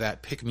also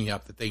that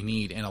pick-me-up that they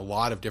need in a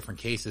lot of different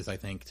cases, I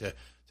think, to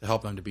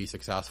help them to be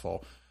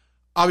successful.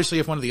 Obviously,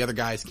 if one of the other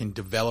guys can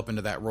develop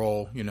into that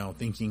role,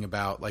 thinking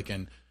about like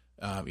if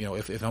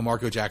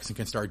Elmarko Jackson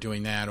can start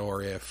doing that,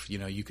 or if,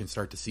 you can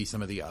start to see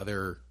some of the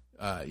other,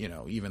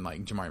 even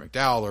like Jamari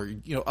McDowell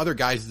or, other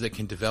guys that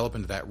can develop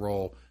into that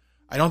role.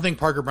 I don't think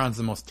Parker Brown's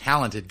the most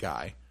talented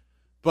guy,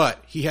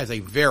 but he has a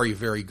very,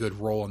 very good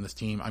role in this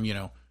team.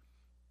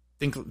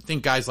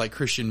 Think guys like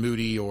Christian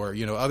Moody or,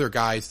 other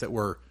guys that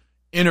were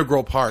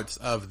integral parts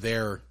of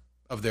their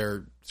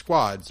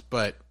squads,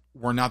 but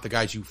were not the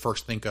guys you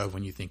first think of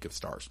when you think of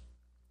stars.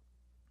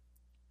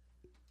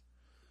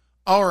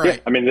 All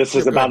right. Yeah, this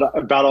is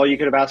about all you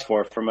could have asked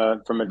for from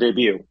a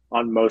debut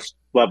on most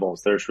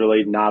levels. There's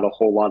really not a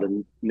whole lot of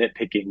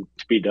nitpicking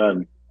to be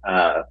done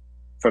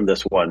from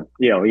this one.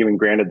 Even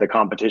granted the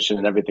competition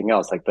and everything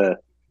else, like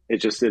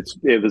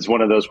it was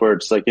one of those where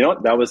it's like,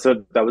 that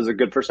was a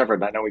good first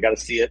effort. I know we got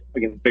to see it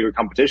against bigger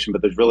competition,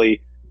 but there's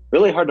really,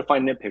 really hard to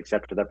find nitpicks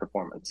after that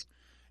performance.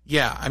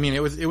 Yeah, I mean,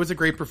 it was a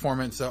great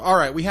performance. So, all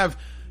right, we have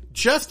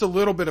just a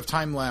little bit of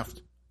time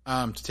left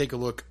to take a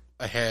look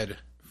ahead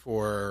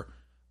for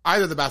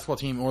either the basketball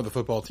team or the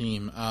football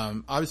team.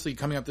 Obviously,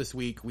 coming up this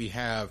week, we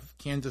have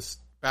Kansas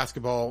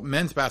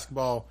men's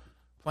basketball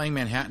playing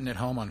Manhattan at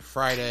home on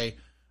Friday.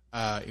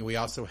 We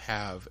also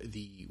have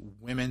the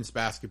women's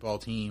basketball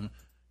team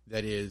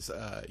that is,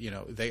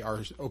 they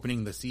are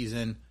opening the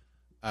season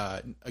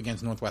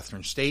against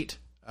Northwestern State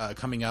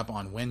coming up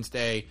on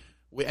Wednesday.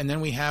 And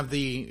then we have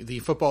the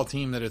football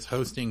team that is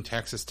hosting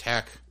Texas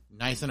Tech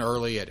nice and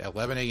early at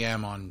 11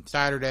 a.m. on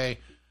Saturday.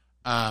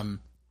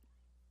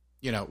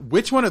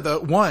 Which one of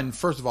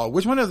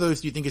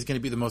those do you think is going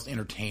to be the most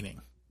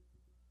entertaining?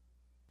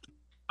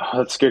 Oh,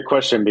 that's a good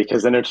question,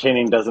 because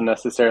entertaining doesn't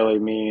necessarily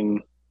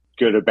mean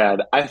good or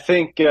bad. I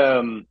think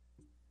I'll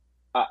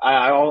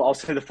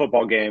say the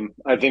football game.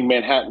 I think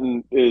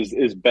Manhattan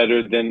is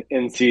better than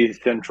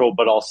NC Central,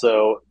 but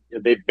also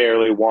they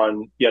barely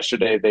won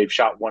yesterday. They've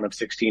shot 1 of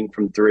 16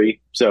 from 3.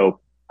 So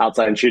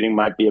outside shooting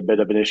might be a bit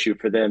of an issue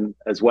for them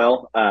as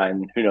well.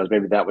 And who knows,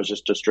 maybe that was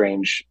just a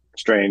strange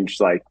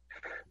like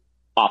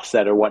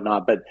offset or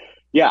whatnot. But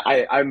yeah,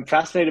 I'm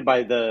fascinated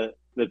by the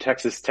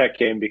Texas Tech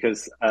game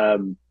because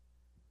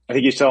I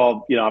think you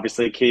saw,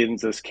 obviously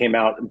Kansas came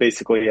out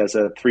basically as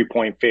a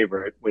 3-point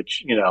favorite,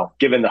 which,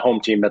 given the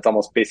home team, that's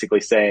almost basically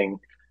saying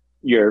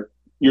you're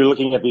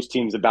looking at these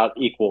teams about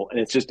equal. And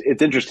it's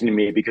interesting to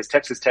me because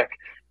Texas Tech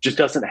just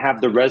doesn't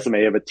have the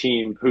resume of a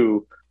team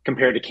who,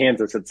 compared to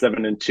Kansas at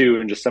 7-2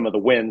 and just some of the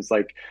wins,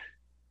 like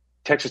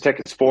Texas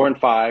Tech is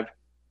 4-5.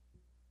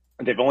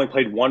 They've only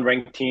played one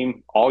ranked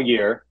team all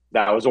year.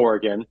 That was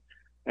Oregon.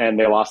 And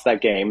they lost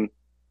that game.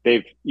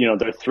 They've,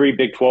 their 3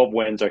 Big 12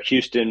 wins are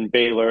Houston,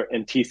 Baylor,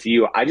 and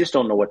TCU. I just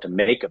don't know what to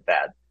make of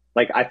that.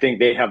 Like, I think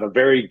they have a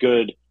very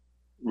good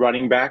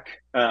running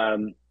back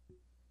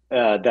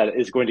that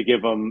is going to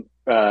give them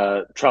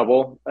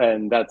trouble,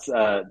 and that's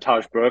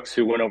Taj Brooks,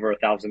 who went over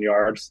 1,000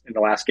 yards in the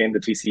last game, the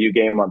TCU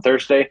game on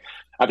Thursday.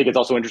 I think it's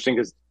also interesting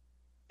because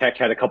Tech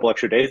had a couple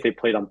extra days. They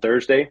played on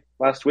Thursday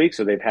last week,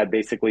 so they've had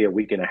basically a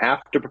week and a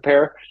half to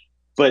prepare.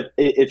 But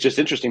it's just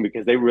interesting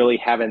because they really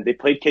haven't – they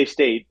played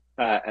K-State,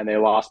 and they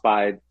lost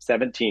by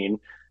 17.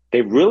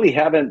 They really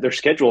haven't, their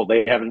schedule,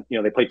 they haven't,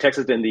 they played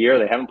Texas in the year.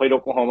 They haven't played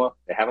Oklahoma.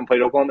 They haven't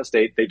played Oklahoma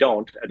State. They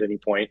don't at any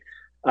point.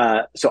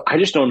 So I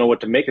just don't know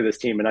what to make of this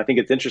team. And I think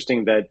it's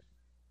interesting that,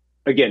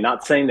 again,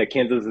 not saying that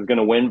Kansas is going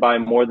to win by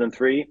more than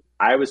 3.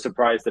 I was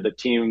surprised that a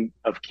team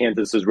of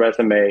Kansas's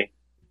resume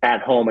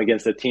at home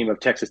against a team of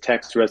Texas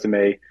Tech's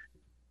resume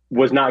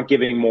was not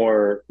giving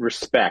more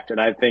respect. And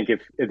I think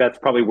if that's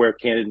probably where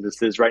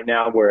Kansas is right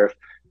now, where if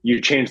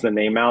you change the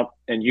name out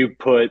and you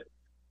put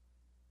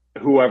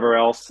whoever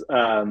else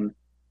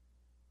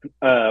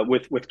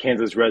with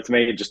Kansas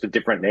resume, just a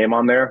different name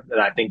on there, then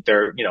I think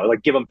they're,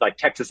 like give them like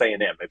Texas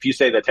A&M. If you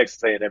say that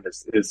Texas A&M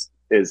is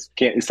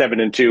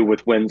 7-2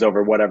 with wins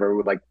over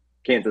whatever like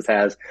Kansas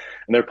has,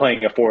 and they're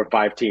playing a 4 or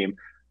 5 team,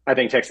 I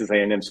think Texas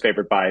A&M's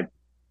favored by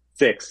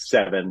 6,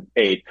 7,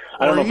 8.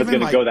 I don't know if it's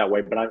going to go that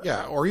way, but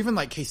or even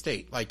like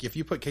K-State. Like if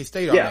you put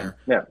K-State on there,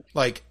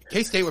 like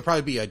K-State would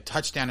probably be a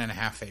touchdown and a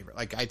half favorite.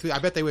 Like I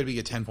bet they would be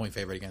a 10-point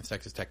favorite against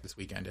Texas Tech this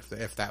weekend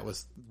if that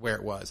was where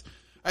it was.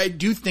 I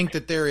do think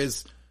that there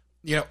is,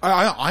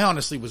 I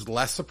honestly was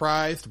less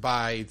surprised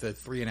by the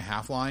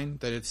 3.5 line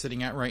that it's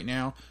sitting at right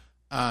now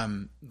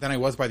than I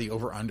was by the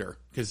over-under,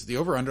 because the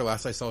over-under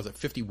last I saw was at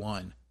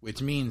 51,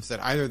 which means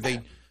that either they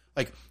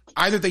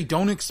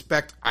don't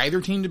expect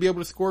either team to be able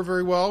to score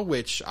very well,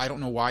 which I don't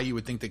know why you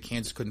would think that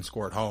Kansas couldn't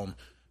score at home,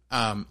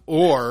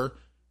 or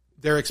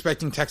they're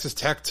expecting Texas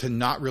Tech to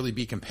not really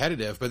be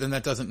competitive, but then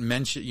that doesn't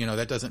mesh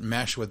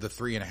with the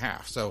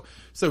 3.5. So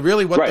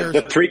really what they're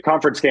the 3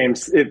 conference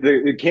games,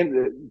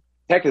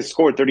 Tech has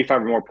scored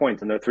 35 or more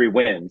points in their 3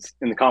 wins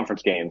in the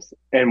conference games.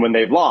 And when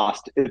they've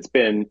lost, it's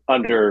been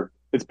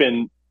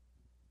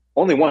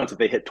only once that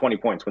they hit 20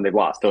 points when they've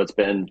lost. So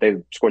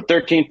they've scored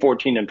 13,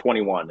 14, and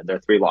 21 in their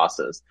 3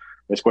 losses.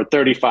 They scored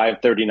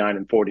 35, 39,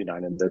 and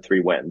 49 in their 3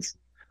 wins.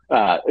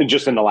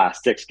 Just in the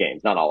last 6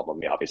 games, not all of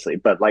them, obviously,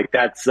 but like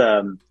that's,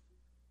 you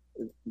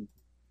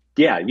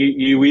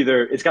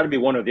either, it's got to be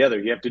one or the other.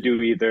 You have to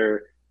do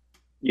either,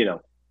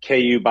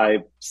 KU by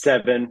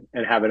 7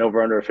 and have an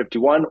over under of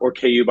 51, or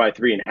KU by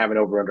 3 and have an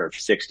over under of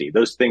 60.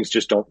 Those things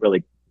just don't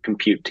really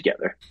compute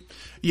together.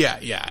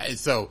 Yeah.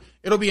 So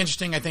it'll be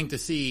interesting, I think, to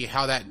see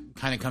how that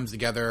kind of comes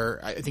together.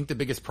 I think the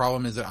biggest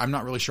problem is that I'm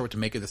not really sure what to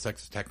make of the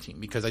Texas Tech team,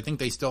 because I think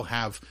they still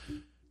have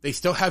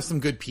some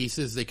good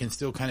pieces. They can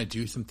still kind of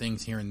do some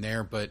things here and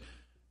there, but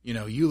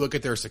you look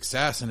at their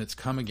success and it's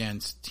come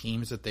against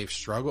teams that they've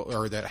struggled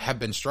or that have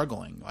been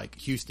struggling, like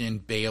Houston,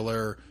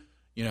 Baylor.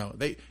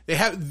 They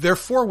have their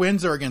 4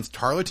 wins are against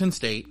Tarleton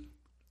State,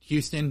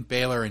 Houston,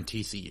 Baylor, and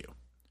TCU.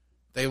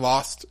 They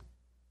lost,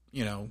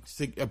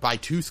 by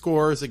 2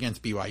 scores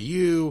against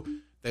BYU.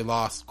 They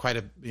lost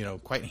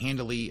quite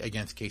handily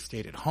against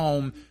K-State at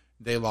home.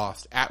 They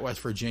lost at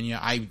West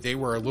Virginia. They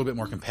were a little bit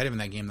more competitive in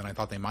that game than I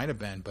thought they might have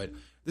been. But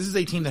this is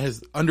a team that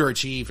has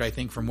underachieved, I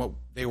think, from what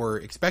they were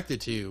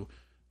expected to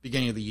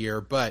beginning of the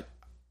year. But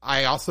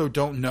I also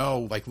don't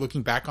know, like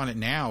looking back on it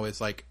now,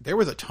 is like there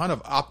was a ton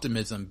of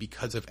optimism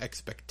because of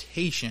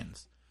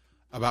expectations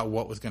about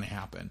what was going to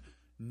happen,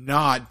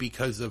 not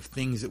because of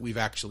things that we've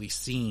actually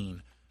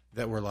seen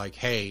that were like,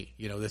 hey,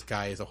 this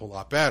guy is a whole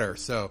lot better.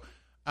 So,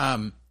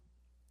 oh,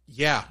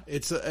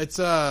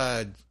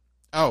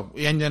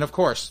 and then of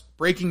course,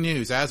 breaking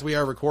news as we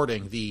are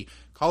recording, the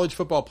college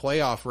football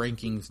playoff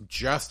rankings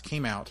just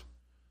came out.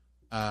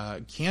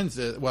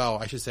 Kansas, well,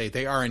 I should say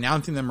they are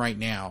announcing them right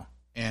now.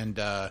 And,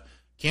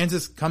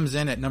 Kansas comes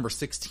in at number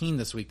 16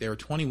 this week. They were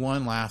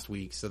 21 last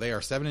week. So they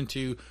are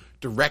 7-2,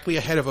 directly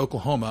ahead of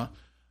Oklahoma.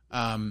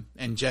 And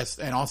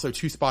also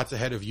 2 spots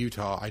ahead of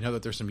Utah. I know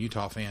that there's some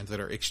Utah fans that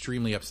are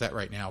extremely upset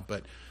right now,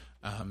 but,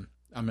 I'm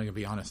going to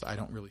be honest, I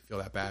don't really feel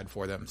that bad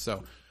for them.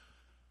 So,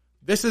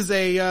 this is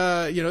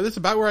this is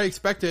about where I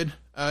expected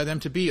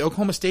them to be.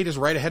 Oklahoma State is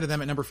right ahead of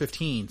them at number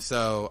 15.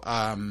 So,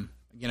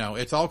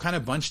 it's all kind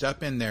of bunched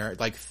up in there.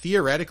 Like,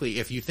 theoretically,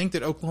 if you think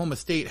that Oklahoma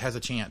State has a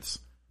chance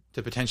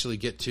to potentially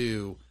get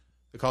to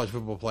the college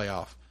football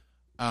playoff,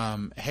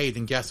 hey,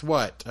 then guess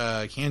what?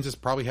 Kansas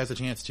probably has a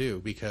chance too,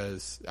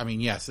 because,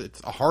 yes,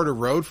 it's a harder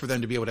road for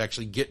them to be able to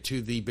actually get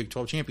to the Big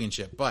 12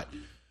 championship, but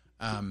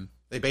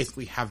they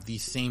basically have the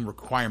same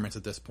requirements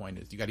at this point.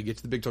 You got to get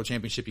to the Big 12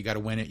 championship, you got to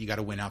win it, you got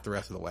to win out the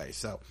rest of the way.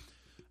 So,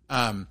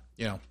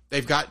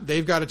 they've got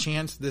a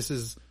chance. This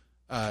is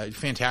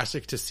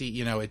fantastic to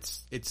see.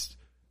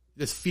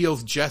 This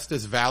feels just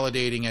as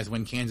validating as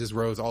when Kansas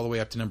rose all the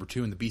way up to number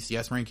 2 in the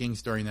BCS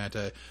rankings during that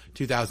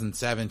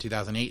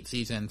 2007-2008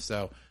 season.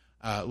 So,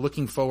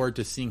 looking forward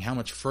to seeing how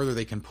much further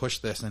they can push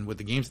this. And with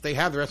the games that they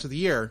have the rest of the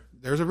year,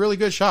 there's a really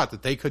good shot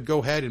that they could go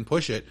ahead and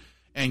push it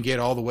and get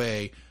all the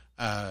way,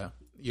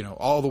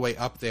 all the way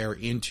up there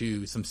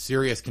into some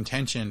serious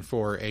contention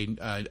for a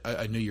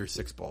New Year's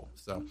Six Bowl.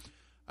 So,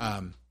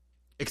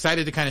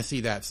 excited to kind of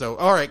see that. So,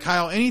 all right,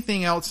 Kyle,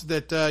 anything else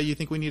that you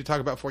think we need to talk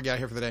about before we get out of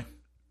here for the day?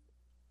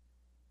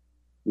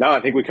 No,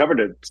 I think we covered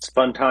it. It's a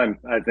fun time.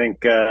 I think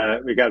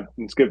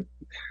it's good.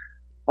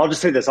 I'll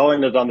just say this. I'll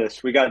end it on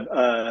this. We got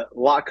a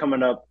lot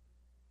coming up: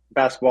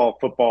 basketball,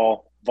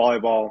 football,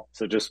 volleyball.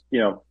 So just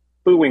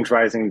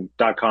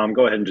bluewingsrising.com.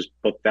 Go ahead and just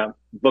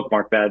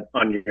bookmark that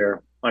on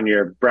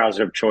your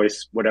browser of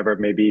choice, whatever it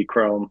may be,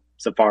 Chrome,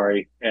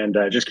 Safari, and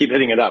just keep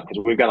hitting it up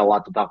because we've got a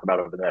lot to talk about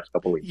over the next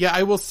couple of weeks. Yeah,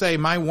 I will say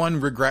my one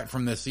regret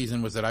from this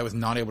season was that I was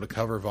not able to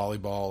cover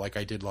volleyball like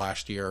I did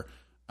last year.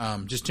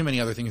 Just too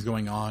many other things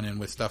going on, and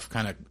with stuff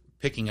kind of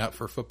picking up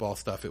for football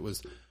stuff, it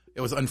was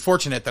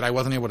unfortunate that I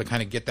wasn't able to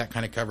kind of get that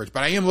kind of coverage.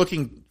 But I am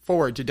looking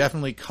forward to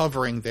definitely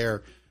covering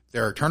their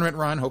tournament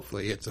run.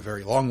 Hopefully, it's a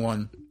very long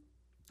one,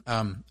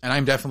 and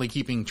I'm definitely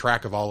keeping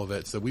track of all of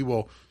it. So we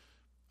will.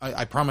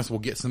 I promise we'll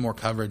get some more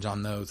coverage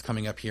on those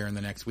coming up here in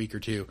the next week or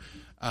two.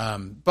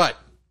 But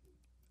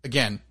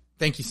again,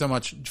 thank you so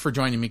much for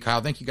joining me,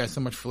 Kyle. Thank you guys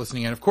so much for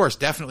listening. And of course,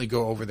 definitely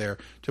go over there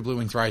to Blue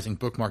Wings Rising,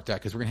 bookmark that,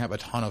 because we're going to have a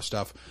ton of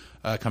stuff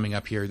coming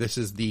up here. This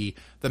is the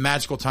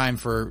magical time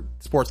for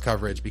sports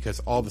coverage because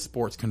all the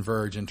sports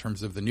converge in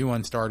terms of the new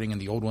ones starting and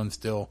the old ones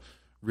still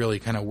really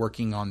kind of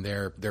working on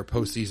their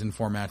postseason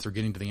formats or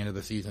getting to the end of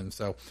the season.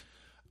 So,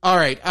 all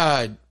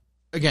right.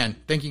 Again,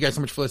 thank you guys so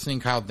much for listening.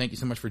 Kyle, thank you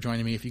so much for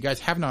joining me. If you guys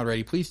haven't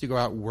already, please do go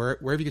out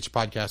wherever you get your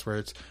podcasts, where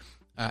it's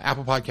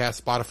Apple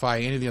Podcasts,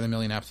 Spotify, any of the other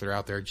million apps that are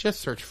out there. Just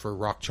search for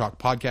Rock Chalk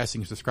Podcast. You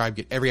can subscribe,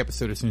 get every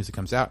episode as soon as it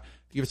comes out.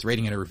 If you give us a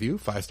rating and a review,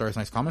 5 stars,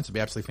 nice comments, it'd be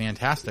absolutely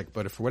fantastic.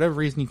 But if for whatever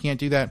reason you can't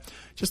do that,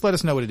 just let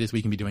us know what it is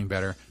we can be doing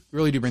better. We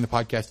really do bring the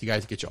podcast to you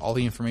guys, get you all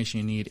the information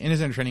you need in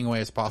as entertaining a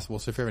way as possible.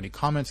 So if you have any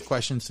comments,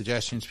 questions,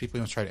 suggestions, people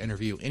you want to try to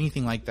interview,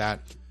 anything like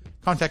that,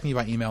 contact me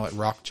by email at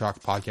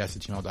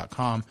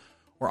rockchalkpodcast@gmail.com.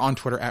 or on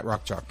Twitter at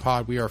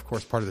RockChalkPod. We are, of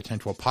course, part of the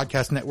 1012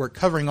 Podcast Network,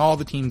 covering all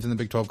the teams in the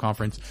Big 12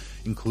 Conference,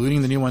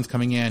 including the new ones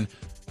coming in.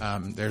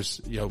 There's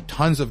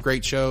tons of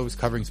great shows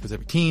covering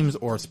specific teams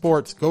or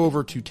sports. Go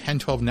over to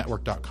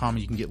 1012network.com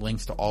and you can get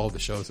links to all of the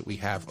shows that we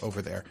have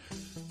over there.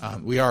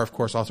 We are, of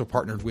course, also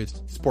partnered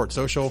with Sports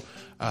Social.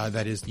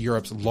 That is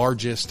Europe's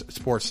largest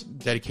sports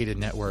dedicated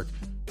network.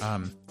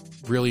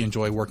 Really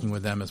enjoy working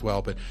with them as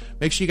well. But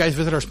make sure you guys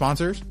visit our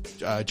sponsors,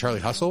 Charlie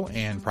Hustle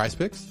and Prize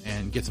Picks,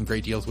 and get some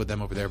great deals with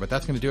them over there. But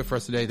that's going to do it for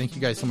us today. Thank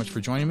you guys so much for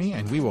joining me,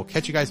 and we will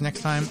catch you guys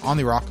next time on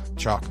the Rock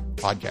Chalk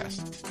Podcast.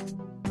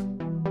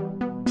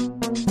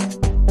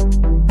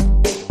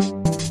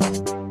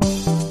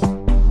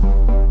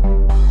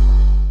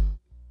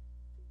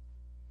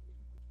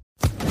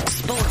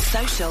 Sports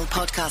Social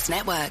Podcast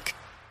Network.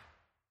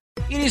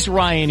 It is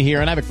Ryan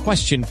here, and I have a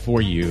question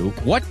for you.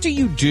 What do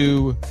you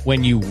do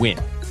when you win?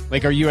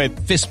 Like, are you a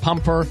fist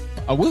pumper?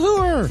 A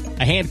woohooer,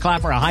 a hand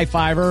clapper, a high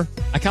fiver.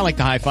 I kind of like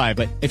the high five,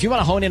 but if you want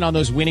to hone in on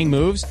those winning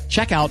moves,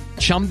 check out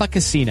Chumba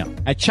Casino.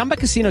 At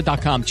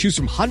ChumbaCasino.com, choose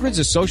from hundreds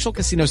of social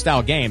casino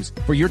style games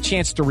for your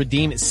chance to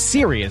redeem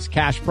serious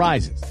cash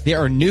prizes. There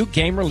are new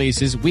game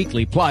releases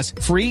weekly, plus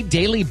free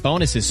daily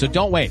bonuses. So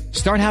don't wait.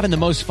 Start having the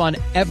most fun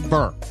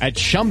ever at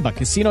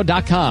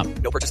ChumbaCasino.com.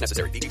 No purchase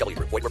necessary. VGW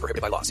Group. Void where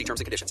prohibited by law. See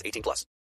terms and conditions. 18+.